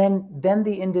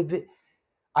the individual.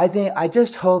 I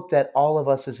just hope that all of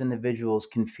us as individuals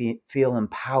can feel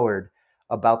empowered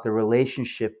about the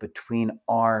relationship between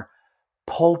our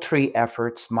paltry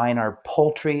efforts. Mine are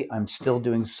paltry. I'm still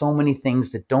doing so many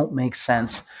things that don't make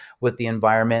sense with the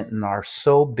environment and are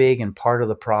so big and part of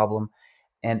the problem.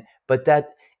 But that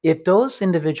if those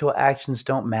individual actions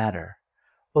don't matter,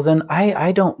 well, then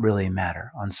I don't really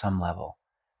matter on some level.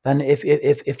 Then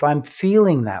if I'm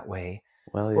feeling that way,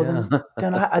 Well, well, yeah.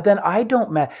 then I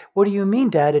don't matter. What do you mean,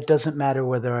 Dad? It doesn't matter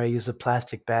whether I use a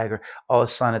plastic bag or, oh,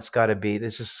 son, this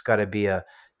just got to be a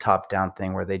top-down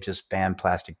thing where they just ban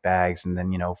plastic bags and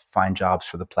then find jobs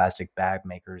for the plastic bag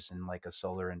makers in like a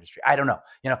solar industry. I don't know.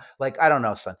 Like I don't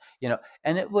know, son.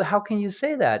 Well, how can you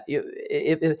say that?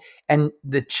 And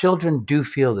the children do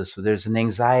feel this. So there's an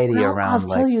anxiety Well, I'll around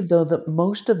tell like, you though that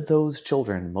most of those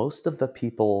children, most of the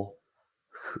people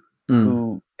who, mm,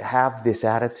 who have this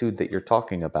attitude that you're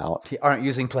talking about, aren't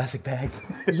using plastic bags.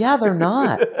 yeah, they're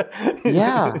not.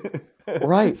 Yeah,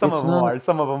 right. Some of It's them not. are.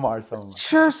 Some of them are. Some of them are.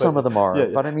 Sure, But some of them are, yeah,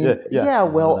 but I yeah, mean, yeah, yeah, yeah.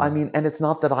 Some well, of I them are. mean, and it's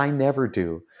not that I never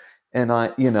do. And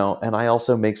I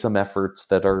also make some efforts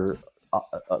that are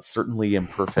certainly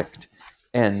imperfect.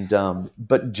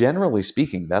 But generally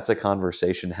speaking, that's a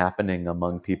conversation happening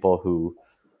among people who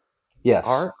Yes.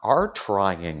 are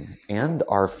trying and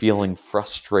are feeling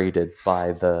frustrated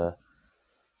by the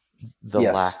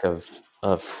Yes. lack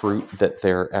of fruit that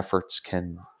their efforts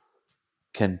can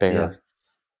Yeah. bear.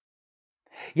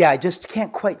 Yeah. I just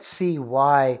can't quite see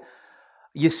why.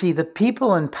 You see, the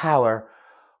people in power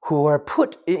who are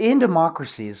put in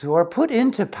democracies, who are put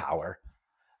into power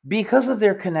because of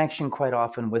their connection quite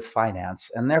often with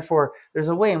finance, and therefore there's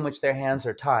a way in which their hands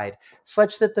are tied,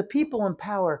 such that the people in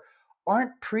power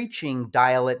aren't preaching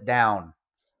dial it down.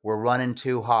 We're running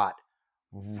too hot.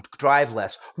 Drive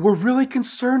less. We're really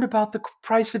concerned about the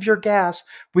price of your gas.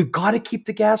 We've got to keep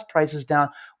the gas prices down.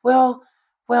 Well,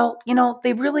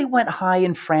 they really went high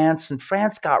in France, and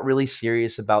France got really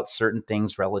serious about certain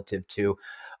things relative to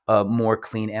more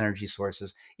clean energy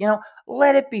sources.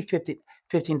 Let it be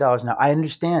 $15 now. I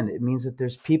understand it means that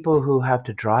there's people who have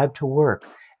to drive to work,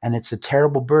 and it's a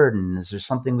terrible burden. Is there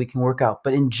something we can work out?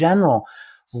 But in general,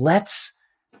 let's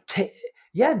take.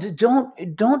 Yeah,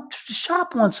 don't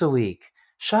shop once a week.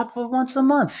 Shop for once a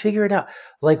month. Figure it out.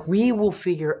 Like we will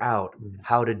figure out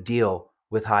how to deal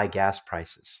with high gas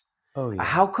prices. Oh yeah.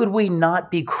 How could we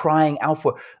not be crying out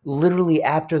for literally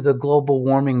after the global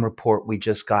warming report we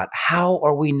just got? How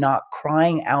are we not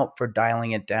crying out for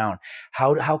dialing it down?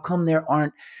 How come there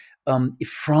aren't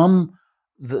from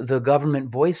the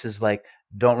government voices like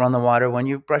don't run the water when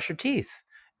you brush your teeth?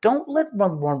 Don't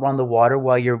run the water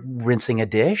while you're rinsing a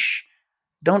dish.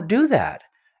 Don't do that.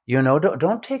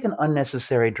 Don't take an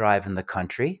unnecessary drive in the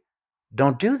country.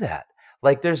 Don't do that.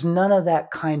 Like there's none of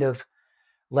that kind of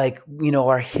like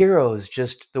our heroes,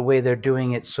 just the way they're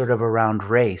doing it sort of around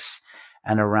race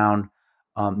and around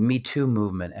Me Too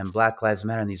movement and Black Lives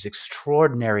Matter and these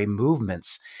extraordinary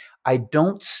movements. I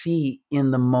don't see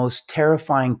in the most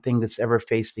terrifying thing that's ever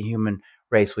faced the human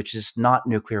race, which is not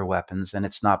nuclear weapons and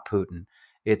it's not Putin,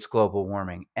 it's global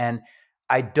warming. And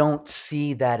I don't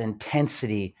see that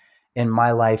intensity in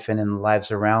my life and in the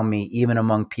lives around me, even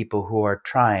among people who are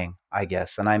trying, I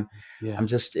guess. And I'm Yeah.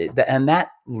 just, and that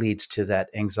leads to that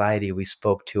anxiety we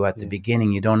spoke to at the Yeah.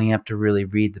 beginning. You don't even have to really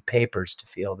read the papers to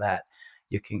feel that.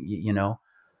 You can,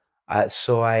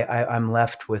 so I'm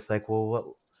left with like,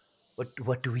 well,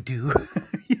 what do we do?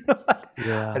 you know,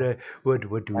 Yeah. what do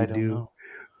we I don't do? know.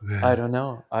 I don't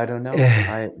know. I don't know.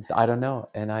 I don't know.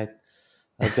 And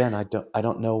again, I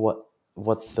don't know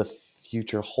what the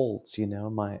future holds,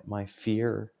 My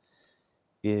fear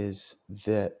is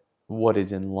that what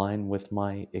is in line with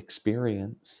my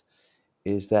experience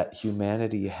is that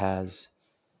humanity has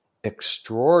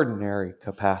extraordinary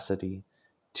capacity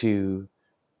to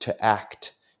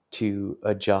act, to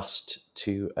adjust,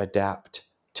 to adapt,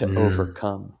 to Mm,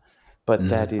 overcome, but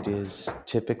that mm. it is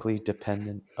typically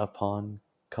dependent upon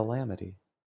calamity.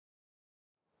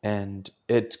 And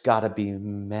it's got to be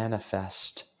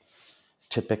manifest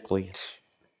typically.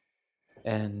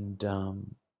 And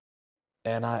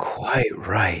and Quite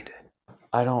right.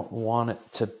 I don't want it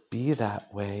to be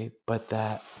that way, but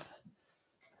that's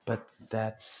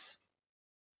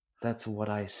what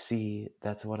I see.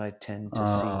 That's what I tend to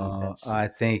see. That's I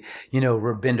think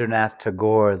Rabindranath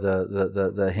Tagore,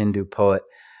 the Hindu poet.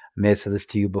 I may have said this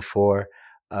to you before.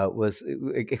 was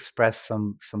expressed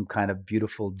some kind of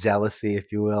beautiful jealousy,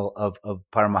 if you will, of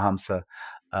Paramahamsa,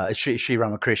 Sri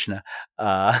Ramakrishna,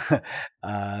 uh,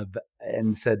 uh,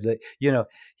 and said that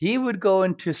he would go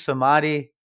into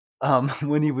samadhi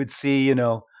when he would see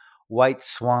white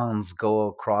swans go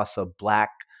across a black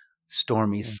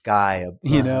stormy sky,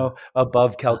 Uh-huh.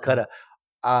 above Uh-huh. Calcutta.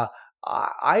 uh,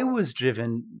 I was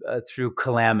driven through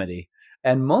calamity,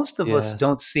 and most of us Yes.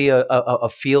 don't see a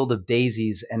field of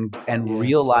daisies and Yes.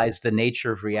 realize the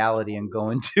nature of reality and go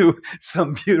into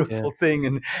some beautiful Yes.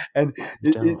 thing. And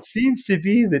We it don't. seems to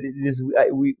be that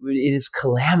it is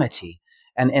calamity,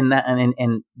 and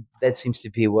that seems to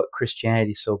be what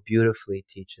Christianity so beautifully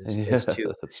teaches, Yeah, that's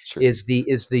true. is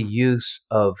the use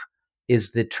of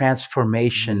is the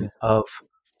transformation Yes. of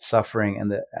suffering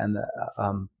and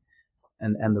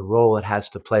the role it has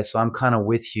to play. So I'm kind of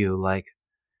with you. Like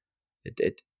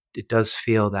it does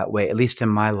feel that way, at least in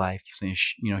my life. So,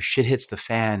 shit hits the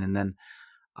fan, and then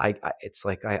it's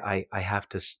like I have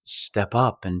to step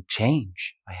up and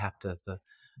change. I have to.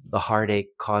 The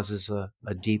heartache causes a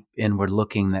deep inward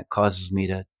looking that causes me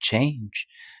to change.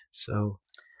 So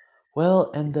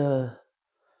Well, and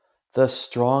the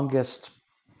strongest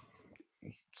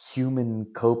human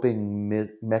coping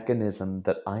mechanism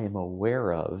that I am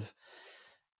aware of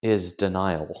is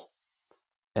denial.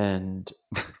 And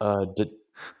de-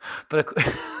 but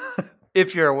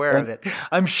if you're aware and of it,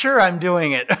 I'm sure I'm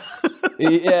doing it.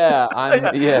 yeah,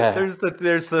 yeah. There's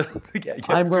the yeah,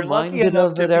 I'm if you're lucky reminded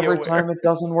enough of to it be every aware. time it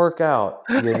doesn't work out.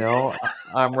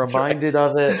 I'm That's right. reminded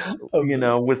of it, Of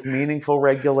the, with meaningful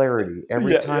regularity.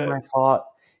 Every yeah, time yeah. I thought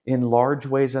in large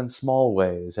ways and small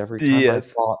ways, every time I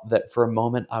Yes. thought that for a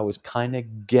moment I was kind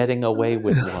of getting away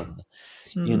with one,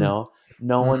 you Mm, know,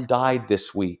 no mm, one died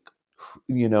this week,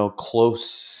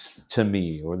 close to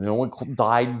me, or no one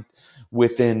died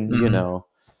within, mm,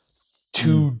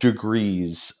 2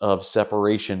 degrees of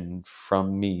separation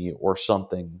from me or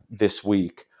something this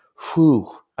week. Whew,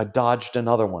 I dodged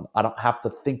another one. I don't have to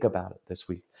think about it this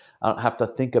week. I don't have to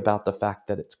think about the fact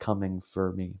that it's coming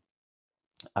for me.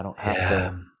 I don't have yeah.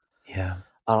 to Yeah.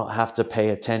 I don't have to pay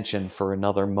attention for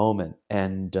another moment.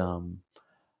 And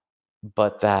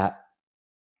but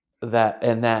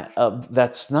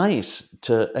that's nice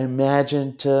to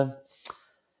imagine, to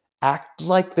act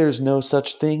like there's no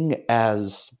such thing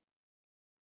as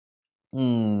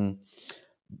mm,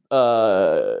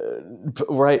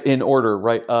 right, in order,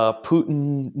 right?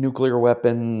 Putin, nuclear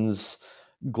weapons,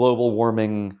 global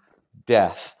warming,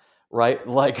 death, right?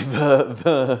 Like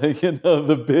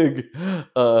the big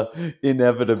The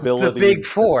inevitabilities big that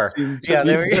four. seem to Yeah, be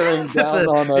there we go. bearing down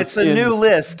on us It's a new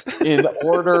list. in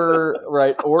order,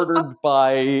 right? Ordered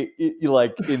by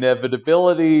like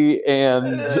inevitability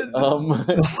and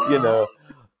you know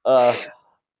uh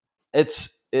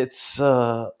it's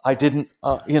I didn't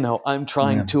I'm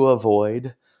trying Yeah. to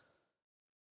avoid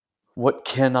what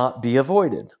cannot be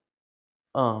avoided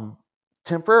um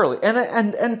temporarily,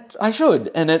 and I should,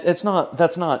 and it's not,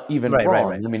 that's not even Right, right,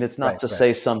 wrong. right. I mean, it's not Right, to right,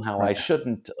 say somehow I right.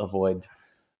 shouldn't avoid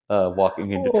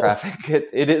walking into Oh. traffic.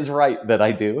 It is right that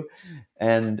I do,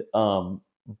 and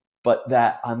but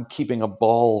that I'm keeping a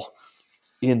ball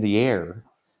in the air,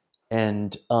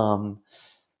 and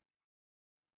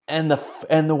and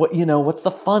the what's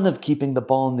the fun of keeping the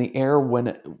ball in the air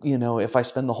when if I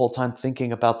spend the whole time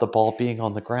thinking about the ball being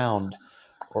on the ground,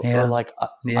 or Yeah. like I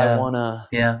Yeah. want to.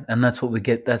 Yeah. And that's what we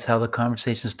get. That's how the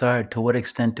conversation started. To what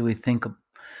extent do we think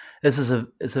this is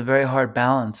it's a very hard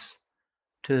balance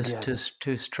Yeah,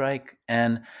 to strike.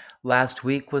 And last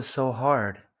week was so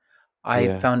hard. I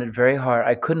yeah. found it very hard.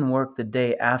 I couldn't work the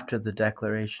day after the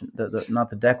declaration,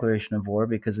 not the declaration of war,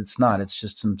 because it's not. It's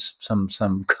just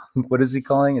some what is he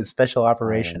calling it? Special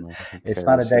I don't operation. know who It's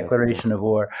not a cares. Yes, yes. declaration of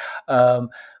war. Um,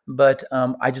 but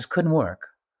I just couldn't work.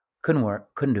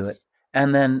 Couldn't do it.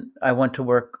 And then I went to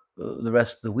work the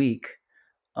rest of the week,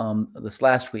 this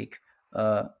last week,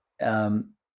 uh,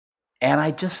 um, and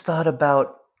I just thought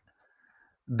about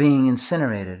being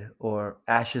incinerated or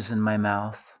ashes in my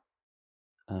mouth,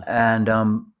 Uh-huh. and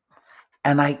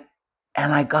and I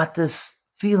and I got this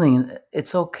feeling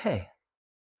it's okay.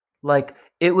 Like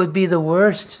it would be the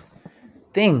worst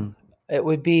thing. It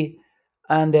would be,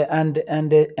 and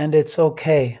it's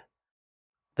okay.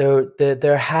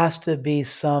 There has to be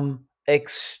some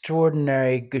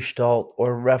extraordinary gestalt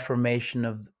or reformation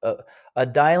of a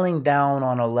dialing down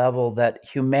on a level that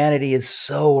humanity is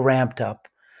so ramped up.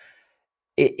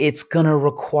 It's going to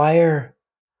require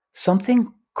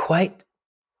something quite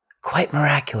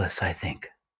miraculous. I think.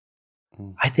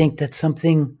 Mm. I think that's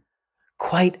something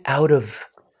quite out of.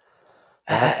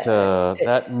 That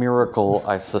that miracle,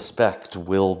 I suspect,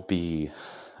 will be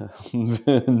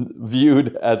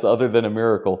viewed as other than a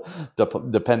miracle,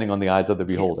 depending on the eyes of the Yeah,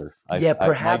 beholder. yeah, My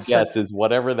perhaps guess is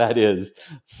whatever that is,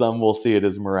 some will see it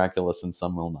as miraculous and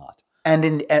some will not. and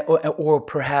or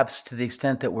perhaps to the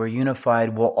extent that we're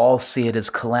unified, we'll all see it as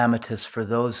calamitous for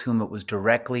those whom it was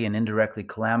directly and indirectly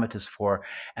calamitous for,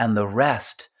 and the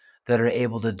rest that are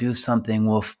able to do something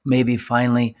will maybe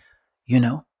finally, you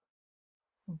know,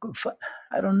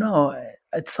 I don't know,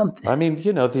 it's something. I mean,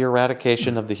 the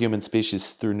eradication of the human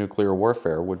species through nuclear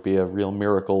warfare would be a real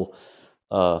miracle,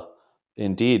 uh,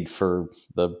 indeed, for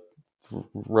the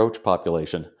roach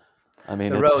population. I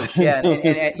mean, The it's, roach, yeah, and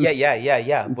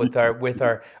yeah. With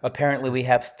our apparently we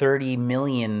have 30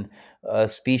 million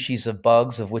species of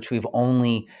bugs, of which we've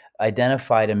only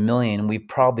identified 1 million. We've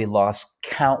probably lost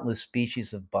countless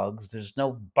species of bugs. There's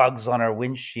no bugs on our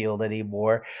windshield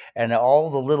anymore, and all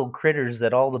the little critters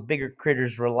that all the bigger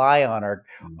critters rely on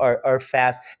are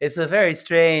fast. It's a very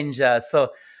strange.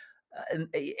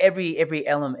 Every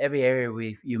element, every area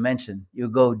you mentioned, you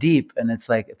go deep, and it's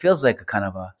like it feels like a kind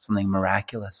of a something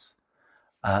miraculous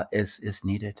is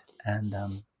needed, and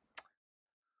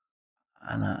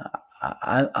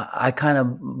I kind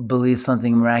of believe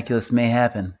something miraculous may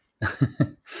happen.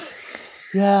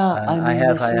 yeah. I I mean, have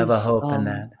this I have a is, hope in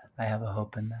that. I have a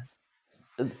hope in that.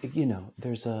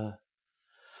 there's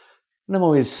and I'm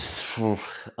always,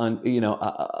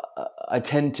 I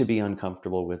tend to be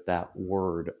uncomfortable with that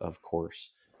word, of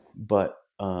course, but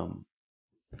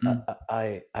Mm,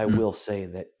 I mm, will say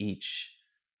that each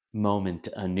moment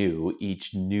anew,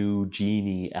 each new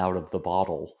genie out of the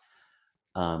bottle,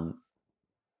 um,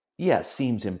 yeah,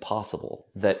 seems impossible.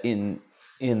 That in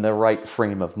the right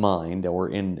frame of mind, or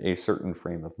in a certain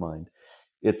frame of mind,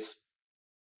 it's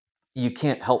you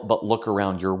can't help but look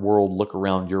around your world, look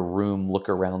around your room, look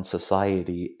around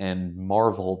society, and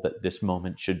marvel that this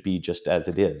moment should be just as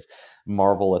it is.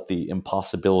 Marvel at the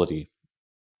impossibility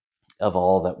of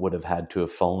all that would have had to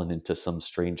have fallen into some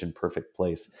strange and perfect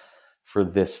place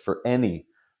for any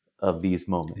of these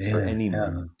moments, for yeah, any yeah,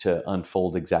 moment to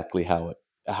unfold exactly how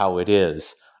it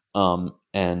is,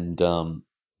 and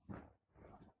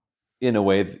in a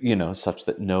way, such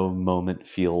that no moment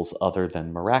feels other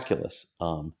than miraculous.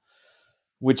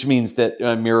 Which means that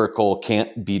a miracle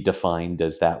can't be defined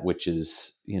as that which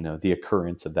is, the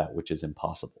occurrence of that which is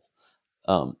impossible.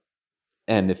 Um,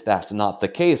 and if that's not the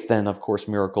case, then of course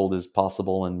miracle is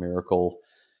possible, and miracle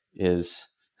is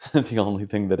the only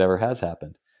thing that ever has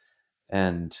happened.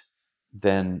 And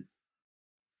then,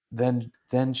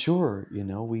 then sure,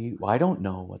 I don't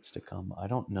know what's to come. I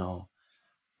don't know.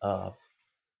 Uh,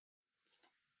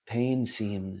 pain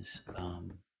seems,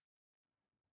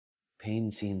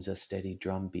 pain seems a steady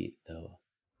drumbeat, though,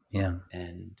 yeah,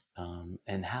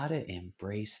 and how to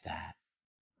embrace that,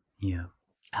 yeah.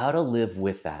 how to live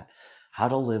with that, how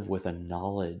to live with a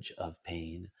knowledge of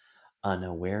pain, an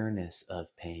awareness of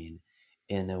pain,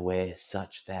 in a way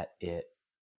such that it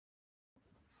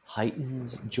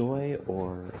heightens joy,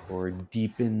 or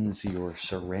deepens your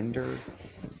surrender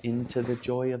into the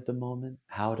joy of the moment.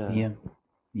 How to Yeah,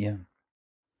 yeah.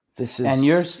 This And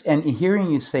is,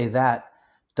 hearing you say that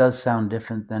does sound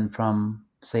different than from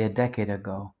say a decade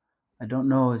ago. I don't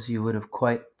know as you would have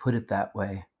quite put it that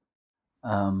way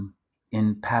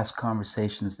in past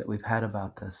conversations that we've had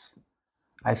about this.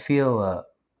 I feel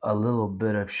a little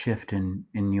bit of shift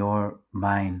in your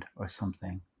mind or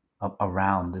something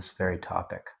around this very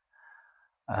topic.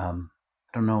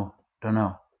 I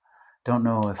don't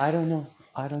know I if don't know.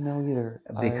 I don't know either.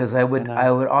 because And I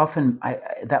I, would often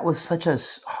that was such a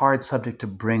hard subject to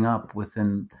bring up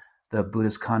within the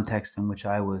Buddhist context in which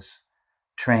I was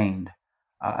trained.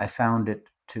 I found it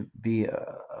to be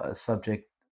a subject,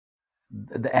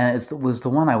 and it was the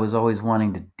one I was always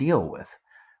wanting to deal with,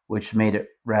 which made it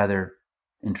rather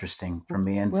interesting for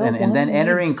me. well, And then one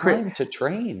needs time to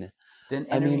train.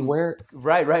 I mean,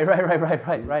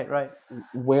 entering right.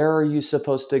 where are you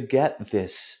supposed to get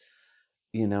this,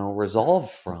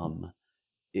 resolve from?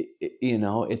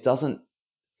 It doesn't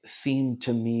seem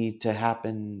to me to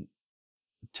happen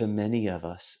to many of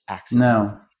us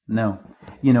accidentally. No,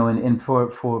 and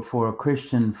for a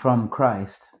Christian from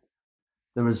Christ,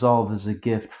 the resolve is a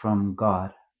gift from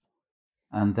God,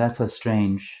 and that's a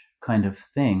strange kind of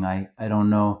thing. I don't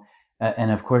know,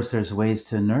 and of course, there's ways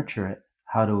to nurture it.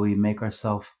 How do we make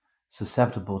ourselves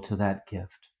susceptible to that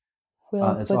gift?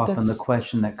 Well, It's but often the that's,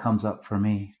 question that comes up for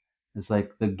me. It's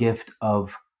like the gift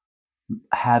of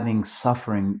having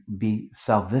suffering be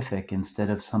salvific instead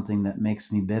of something that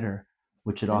makes me bitter,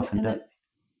 which it often and does.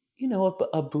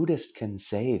 a Buddhist can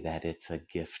say that it's a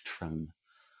gift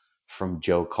from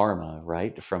Joe Karma,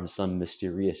 right? From some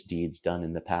mysterious deeds done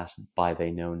in the past by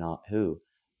they know not who.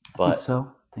 I think But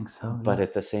so. think so. but Yeah.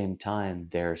 at the same time,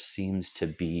 there seems to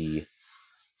be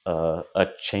a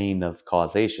chain of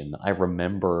causation. I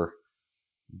remember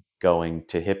going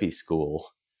to hippie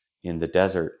school in the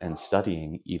desert and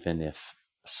studying, even if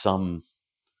some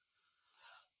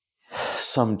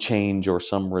some change or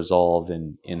some resolve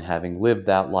in having lived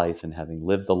that life and having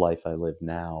lived the life I live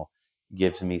now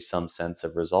gives me some sense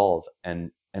of resolve.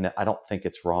 And I don't think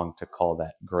it's wrong to call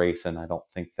that grace, and I don't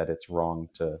think that it's wrong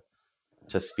to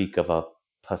speak of a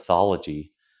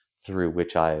pathology through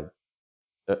which I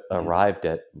Yeah. arrived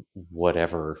at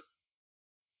whatever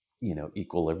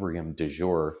equilibrium du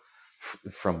jour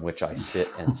from which I sit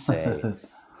and say,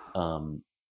 um,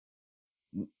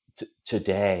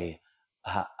 today,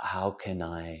 how can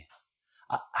I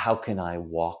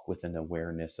walk with an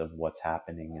awareness of what's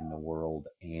happening in the world,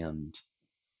 and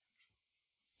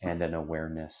an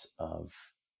awareness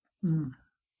Mm.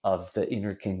 of the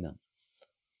inner kingdom.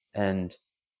 And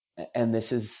and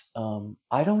this is,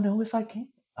 I don't know if I can.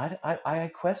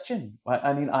 I question.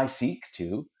 I mean, I seek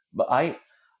to,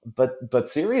 but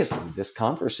seriously, this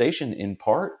conversation in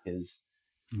part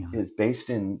Yeah. is based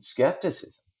in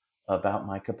skepticism about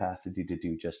my capacity to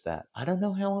do just that. I don't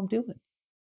know how I'm doing.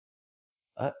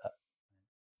 I,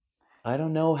 I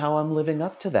don't know how I'm living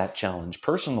up to that challenge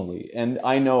personally. And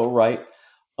I know, right?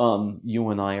 You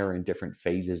and I are in different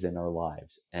phases in our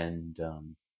lives, and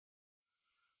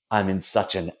I'm in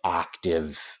such an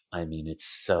active. I mean, it's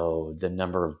so the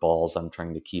number of balls I'm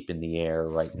trying to keep in the air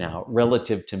right now,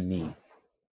 relative to me,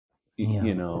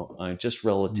 Yeah. just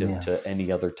relative Yeah. to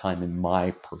any other time in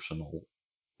my personal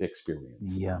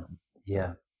experience. Yeah.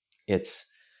 Yeah. It's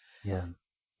Yeah.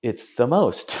 it's the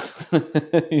most,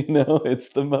 it's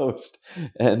the most,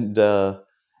 and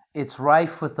It's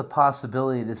rife with the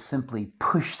possibility to simply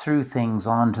push through things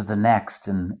on to the next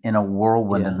and in a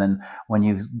whirlwind. And yeah. then when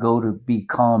you go to be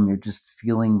calm, you're just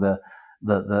feeling the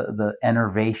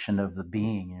enervation of the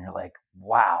being. And you're like,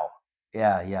 wow.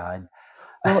 Yeah. Yeah.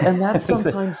 Well, and that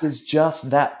sometimes is just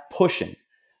that pushing,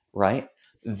 right?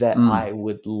 That Mm, I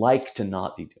would like to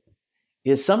not be doing,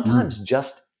 is mm, sometimes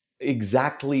just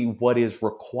exactly what is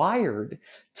required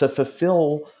to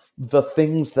fulfill the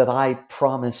things that I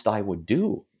promised I would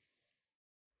do.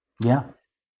 yeah.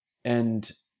 And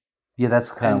Yeah.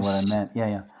 That's kind of and what I meant. Yeah.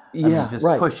 Yeah. I mean, yeah, just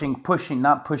right. pushing,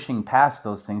 not pushing past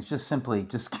those things, just simply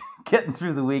just getting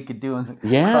through the week and doing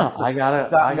Yeah, cross the, I gotta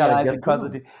dotting I the gotta I's get and them cross the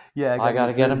done. T. Yeah. I got I to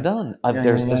gotta get get through them this. done. Yeah. Yeah.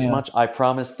 There's Yeah. this Yeah. much. I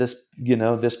promised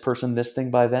this person this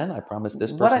thing by then. I promised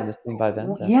this What person I, this thing by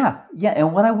then. yeah. Yeah.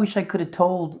 And what I wish I could have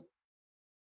told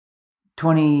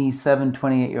 27,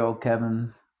 28-year-old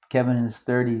Kevin in his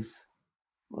 30s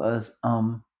was,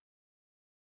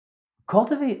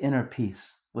 cultivate inner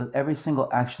peace with every single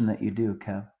action that you do,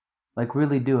 Kev. Like,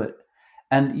 really do it.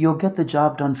 And you'll get the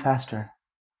job done faster.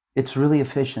 It's really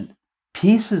efficient.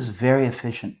 Peace is very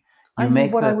efficient. I You mean,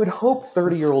 make what I would hope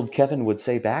 30-year-old Kevin would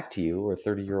say back to you, or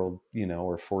 30-year-old,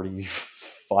 or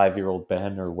 45-year-old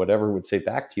Ben, or whatever would say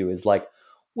back to you is like,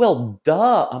 well,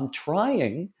 duh, I'm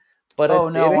trying, but Oh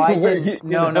it no, I ain't where didn't. you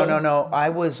No, no, no, know. no. I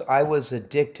was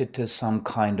addicted to some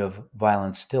kind of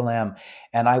violence, still am,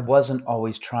 and I wasn't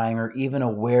always trying or even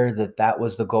aware that that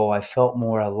was the goal. I felt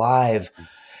more alive. Uh,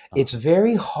 It's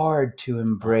very hard to uh,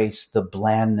 embrace the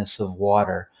blandness of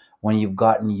water when you've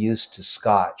gotten used to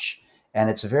scotch. And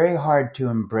it's very hard to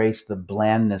embrace the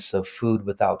blandness of food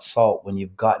without salt when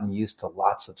you've gotten used to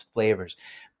lots of flavors.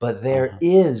 But there uh,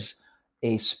 is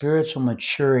a spiritual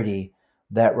maturity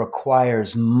that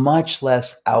requires much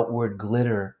less outward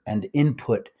glitter and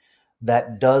input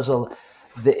that does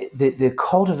the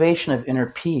cultivation of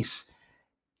inner peace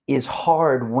is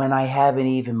hard when I haven't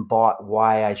even bought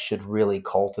why I should really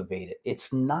cultivate it.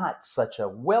 It's not such a,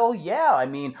 well, yeah, I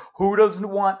mean, who doesn't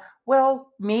want,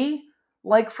 well, me,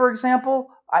 like, for example,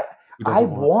 who I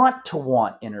doesn't want? want to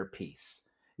want inner peace.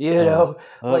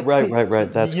 Uh, Like, right, right,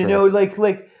 right. That's great.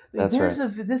 like That's right.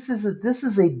 this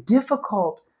is a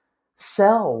difficult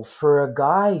sell for a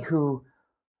guy who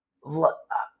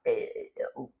eh,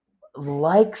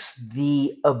 likes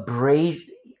the abrasion,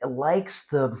 likes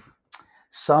the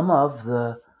some of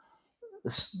the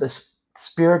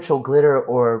spiritual glitter,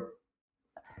 or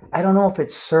I don't know if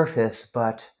it's surface,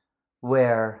 but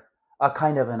where a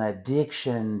kind of an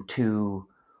addiction to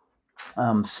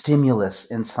stimulus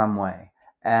in some way.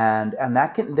 And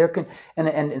that can there can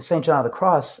and St. John of the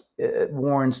Cross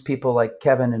warns people like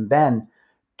Kevin and Ben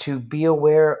to be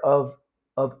aware of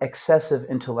excessive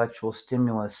intellectual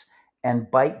stimulus and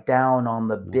bite down on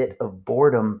the Mhm. bit of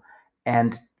boredom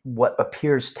and what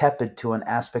appears tepid to an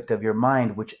aspect of your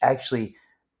mind, which actually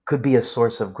could be a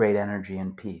source of great energy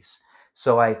and peace.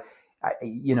 So I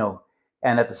you know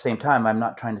And at the same time, I'm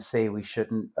not trying to say we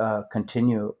shouldn't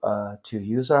continue to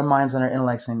use our minds and our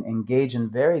intellects and engage in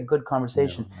very good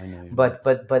conversation, No, I know you're not.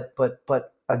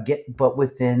 but again, but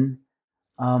within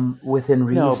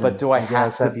No, but reason, do I I have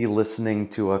guess. to be listening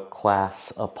to a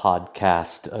class, a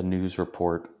podcast, a news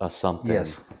report, a something,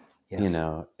 Yes, yes,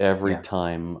 every yeah,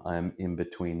 time I'm in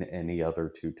between any other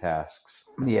two tasks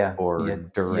yeah, or yeah, yeah,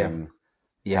 during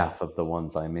yeah, half of the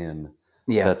ones I'm in?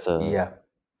 yeah, That's a, yeah,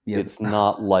 yeah. it's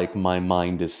not like my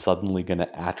mind is suddenly going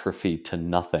to atrophy to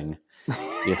nothing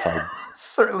if I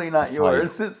Certainly not if I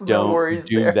yours. It's no don't worries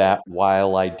do there. that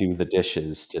while I do the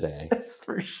dishes today. That's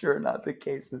for sure not the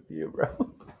case with you, bro.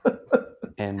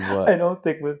 And I what don't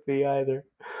think with me either.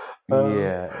 Uh,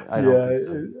 Yeah, I don't yeah, think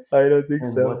so. I don't think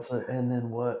And so.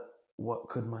 what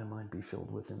could my mind be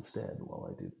filled with instead while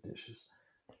I do the dishes?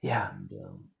 Yeah.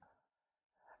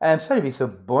 And I'm sorry to be so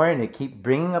boring to keep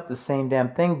bringing up the same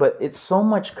damn thing, but it's so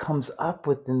much comes up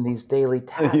within these daily you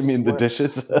tasks mean the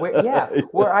dishes? Yeah,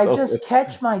 where I totally. just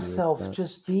catch myself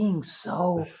just being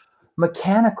so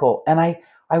mechanical. And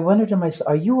I wonder to myself,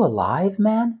 are you alive,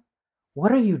 man?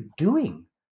 What are you doing?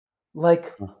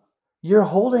 Like, you're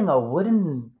holding a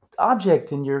wooden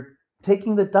object and you're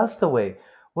taking the dust away.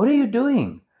 What are you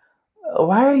doing?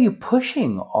 Why are you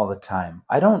pushing all the time?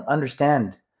 I don't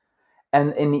understand.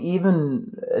 And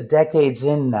even decades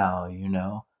in now,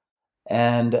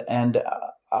 and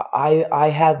I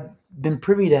have been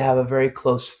privy to have a very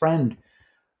close friend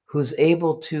who's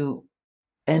able to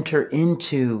enter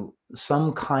into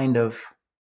some kind of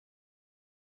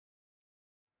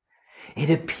it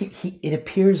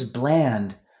appears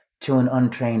bland to an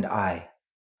untrained eye,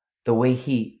 the way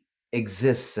he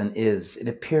exists and is. It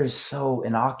appears so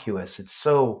innocuous. It's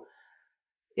so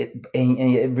and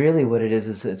it really what it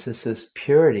is it's just this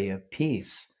purity of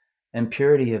peace and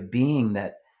purity of being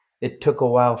that it took a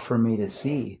while for me to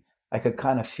see. I could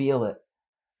kind of feel it,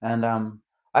 and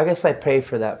I guess I pray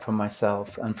for that for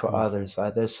myself and for Mhm, others.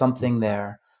 There's something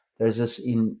there. There's this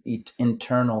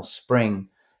internal spring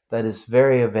that is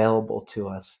very available to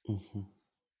us, mhm.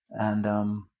 and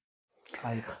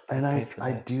I And pray for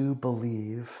I that. do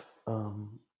believe,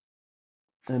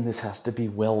 and this has to be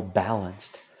well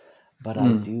balanced, but I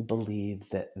Mm. do believe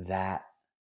that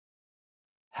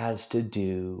has to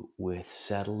do with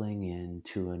settling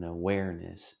into an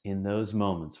awareness in those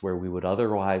moments where we would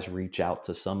otherwise reach out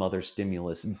to some other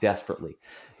stimulus desperately.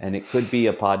 And it could be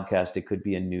a podcast, it could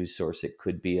be a news source, it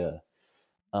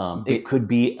Be- could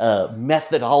be a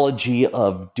methodology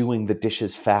of doing the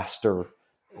dishes faster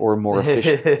or more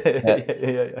efficient. That yeah,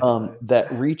 yeah, yeah.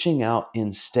 that reaching out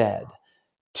instead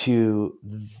to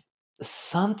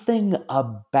something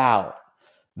about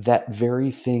that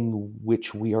very thing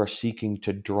which we are seeking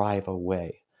to drive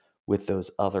away with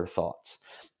those other thoughts.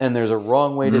 And there's a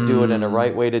wrong way to do it and a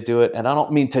right Mm, way to do it. And I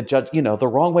don't mean to judge, the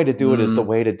wrong way to do it is the mm,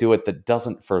 way to do it that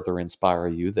doesn't further inspire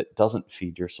you, that doesn't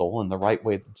feed your soul, and the right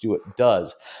way to do it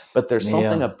does. But there's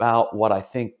something yeah. about what I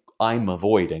think I'm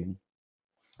avoiding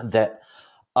that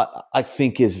I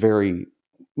think is very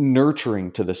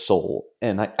nurturing to the soul.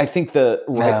 And I think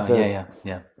Yeah, yeah, the yeah, yeah,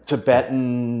 yeah.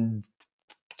 Tibetan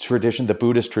tradition, the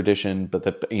Buddhist tradition, but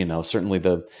certainly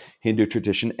the Hindu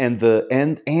tradition, and the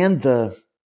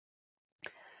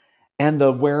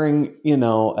wearing,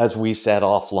 as we said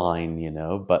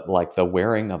offline, but like the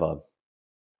wearing of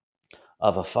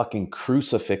a fucking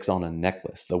crucifix on a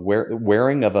necklace, the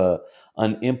wearing of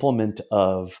an implement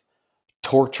of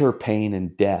torture, pain,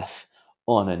 and death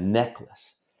on a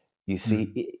necklace. You see,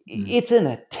 Mm, mm. it's an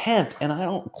attempt, and I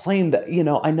don't claim that.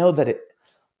 I know that it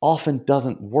often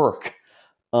doesn't work,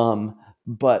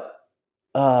 but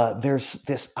there's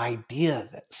this idea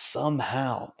that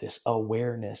somehow this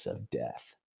awareness of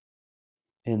death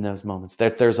in those moments,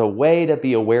 that there's a way to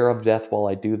be aware of death while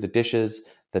I do the dishes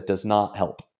that does not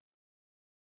help.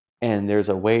 And there's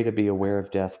a way to be aware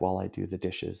of death while I do the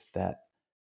dishes that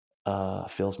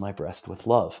fills my breast with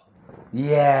love.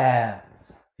 Yeah,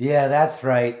 yeah, that's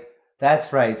right.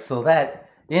 That's right. So that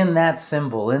in that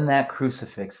symbol, in that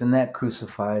crucifix, in that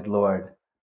crucified Lord,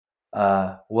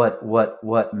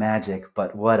 what magic,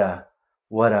 but what a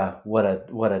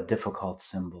difficult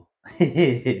symbol.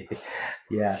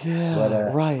 Yeah,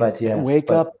 Yeah, right. but yes, Wake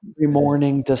up every uh,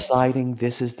 morning deciding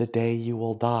this is the day you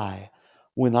will die.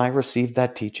 When I received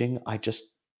that teaching, I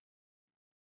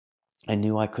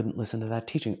knew I couldn't listen to that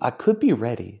teaching. I could be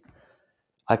ready.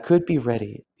 I could be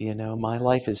ready. My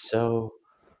life is so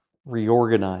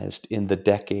reorganized in the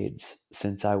decades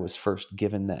since I was first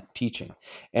given that teaching.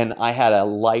 And I had a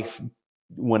life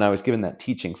when I was given that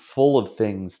teaching full of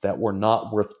things that were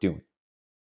not worth doing.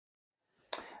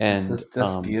 it's And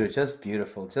just beautiful, just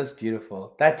beautiful, just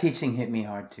beautiful. That teaching hit me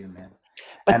hard too, man.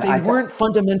 But And they weren't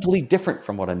fundamentally different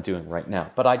from what I'm doing right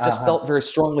now. But I just felt very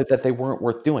strongly that they weren't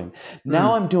worth doing.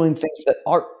 Now I'm doing things that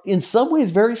are in some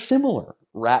ways very similar,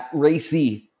 rat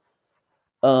racy.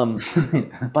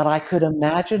 But I could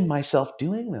imagine myself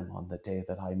doing them on the day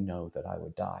that I know that I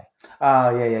would die.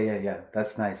 Oh, yeah.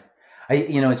 That's nice.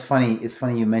 It's funny. It's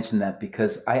funny you mentioned that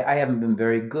because I haven't been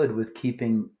very good with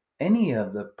keeping any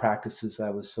of the practices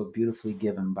I was so beautifully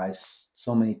given by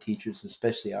so many teachers,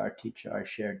 especially our teacher, our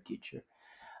shared teacher.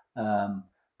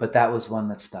 But that was one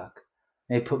that stuck.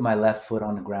 I put my left foot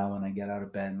on the ground when I get out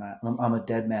of bed. And I'm a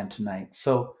dead man tonight.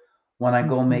 So when I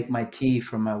go make my tea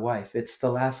for my wife, it's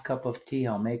the last cup of tea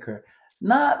I'll make her.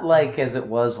 Not like as it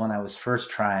was when I was first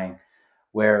trying,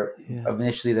 where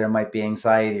initially there might be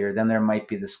anxiety or then there might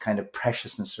be this kind of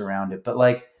preciousness around it. But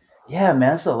like, yeah,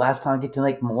 man, this is the last time I get to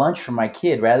make lunch for my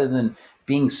kid rather than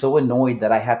being so annoyed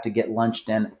that I have to get lunch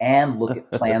done and look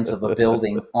at plans of a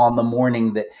building on the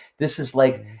morning that this is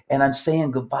like, and I'm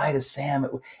saying goodbye to Sam.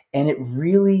 And it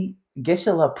really,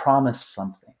 Geshe-la promised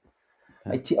something.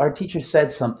 Our teacher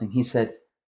said something. He said,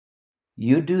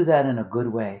 you do that in a good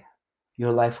way,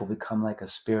 your life will become like a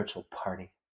spiritual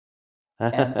party.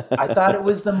 And I thought it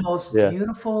was the most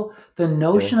beautiful, the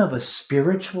notion of a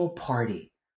spiritual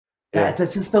party.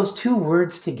 That's just those two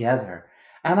words together.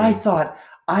 And I thought,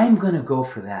 I'm going to go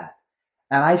for that.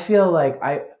 And I feel like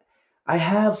I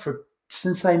have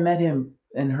since I met him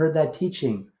and heard that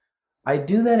teaching, I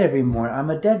do that every morning. I'm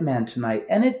a dead man tonight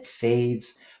and it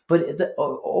fades. But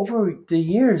over the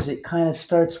years, it kind of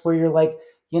starts where you're like,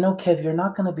 Kev, you're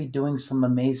not going to be doing some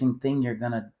amazing thing. You're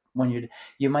going to,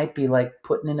 you might be like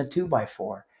putting in a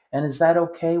 2x4. And is that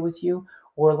okay with you?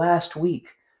 Or last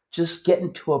week, just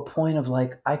getting to a point of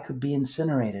like, I could be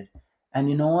incinerated. And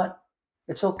you know what?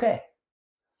 It's okay.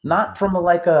 Not from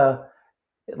like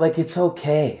it's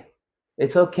okay.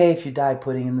 It's okay if you die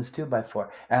putting in this 2x4.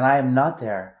 And I am not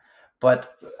there.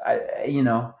 But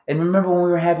and remember when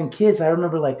we were having kids, I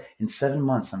remember like in 7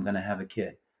 months, I'm going to have a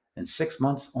kid. In 6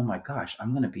 months, oh my gosh,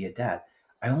 I'm going to be a dad.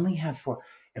 I only have 4.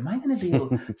 Am I going to be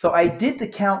able? So I did the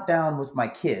countdown with my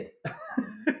kid.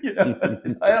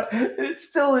 It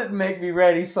still didn't make me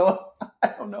ready. So I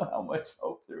don't know how much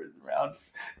hope there is around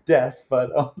death,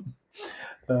 but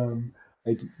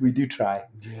we do try.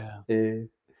 Maybe.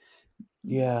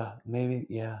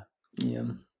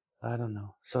 I don't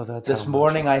know. So that's this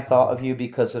morning I thought of you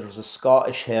because there was a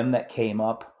Scottish hymn that came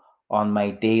up on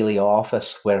my daily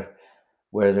office where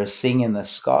they're singing the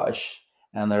Scottish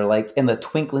and they're like, in the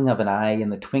twinkling of an eye,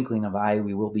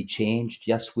 we will be changed.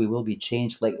 Yes, we will be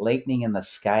changed like lightning in the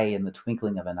sky. In the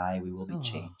twinkling of an eye, we will be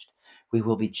changed. We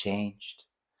will be changed.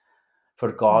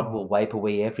 For God will wipe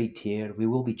away every tear. We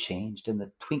will be changed in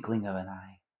the twinkling of an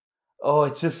eye. Oh,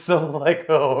 it's just so like,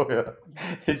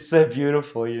 it's so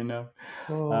beautiful, God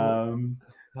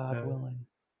willing.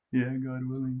 Yeah, God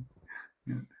willing.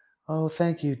 Yeah. Oh,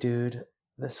 thank you, dude.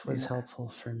 This was helpful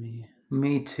for me.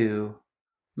 Me too.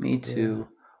 Yeah.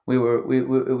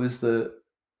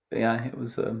 It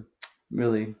was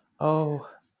really. Oh,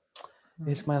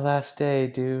 it's my last day,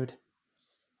 dude.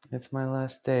 It's my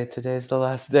last day. Today's the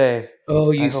last day. Oh,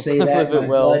 you say that, my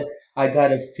blood. I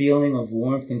got a feeling of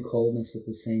warmth and coldness at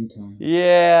the same time.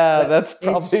 Yeah, that's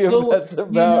probably that's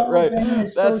about right. Man,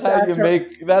 That's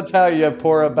how you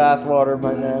pour a bathwater,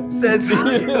 my man. That's to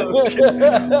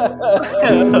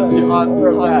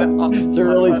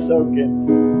really soak it.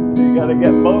 You gotta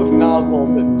get both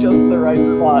nozzles at just the right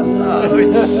spot.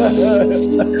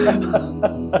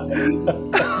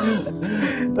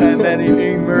 And then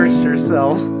immerse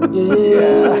yourself.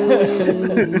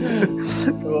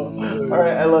 Cool. All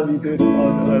right, I love you, dude. Oh,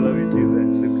 no, I love you too,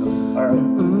 man. So cool. All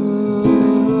right.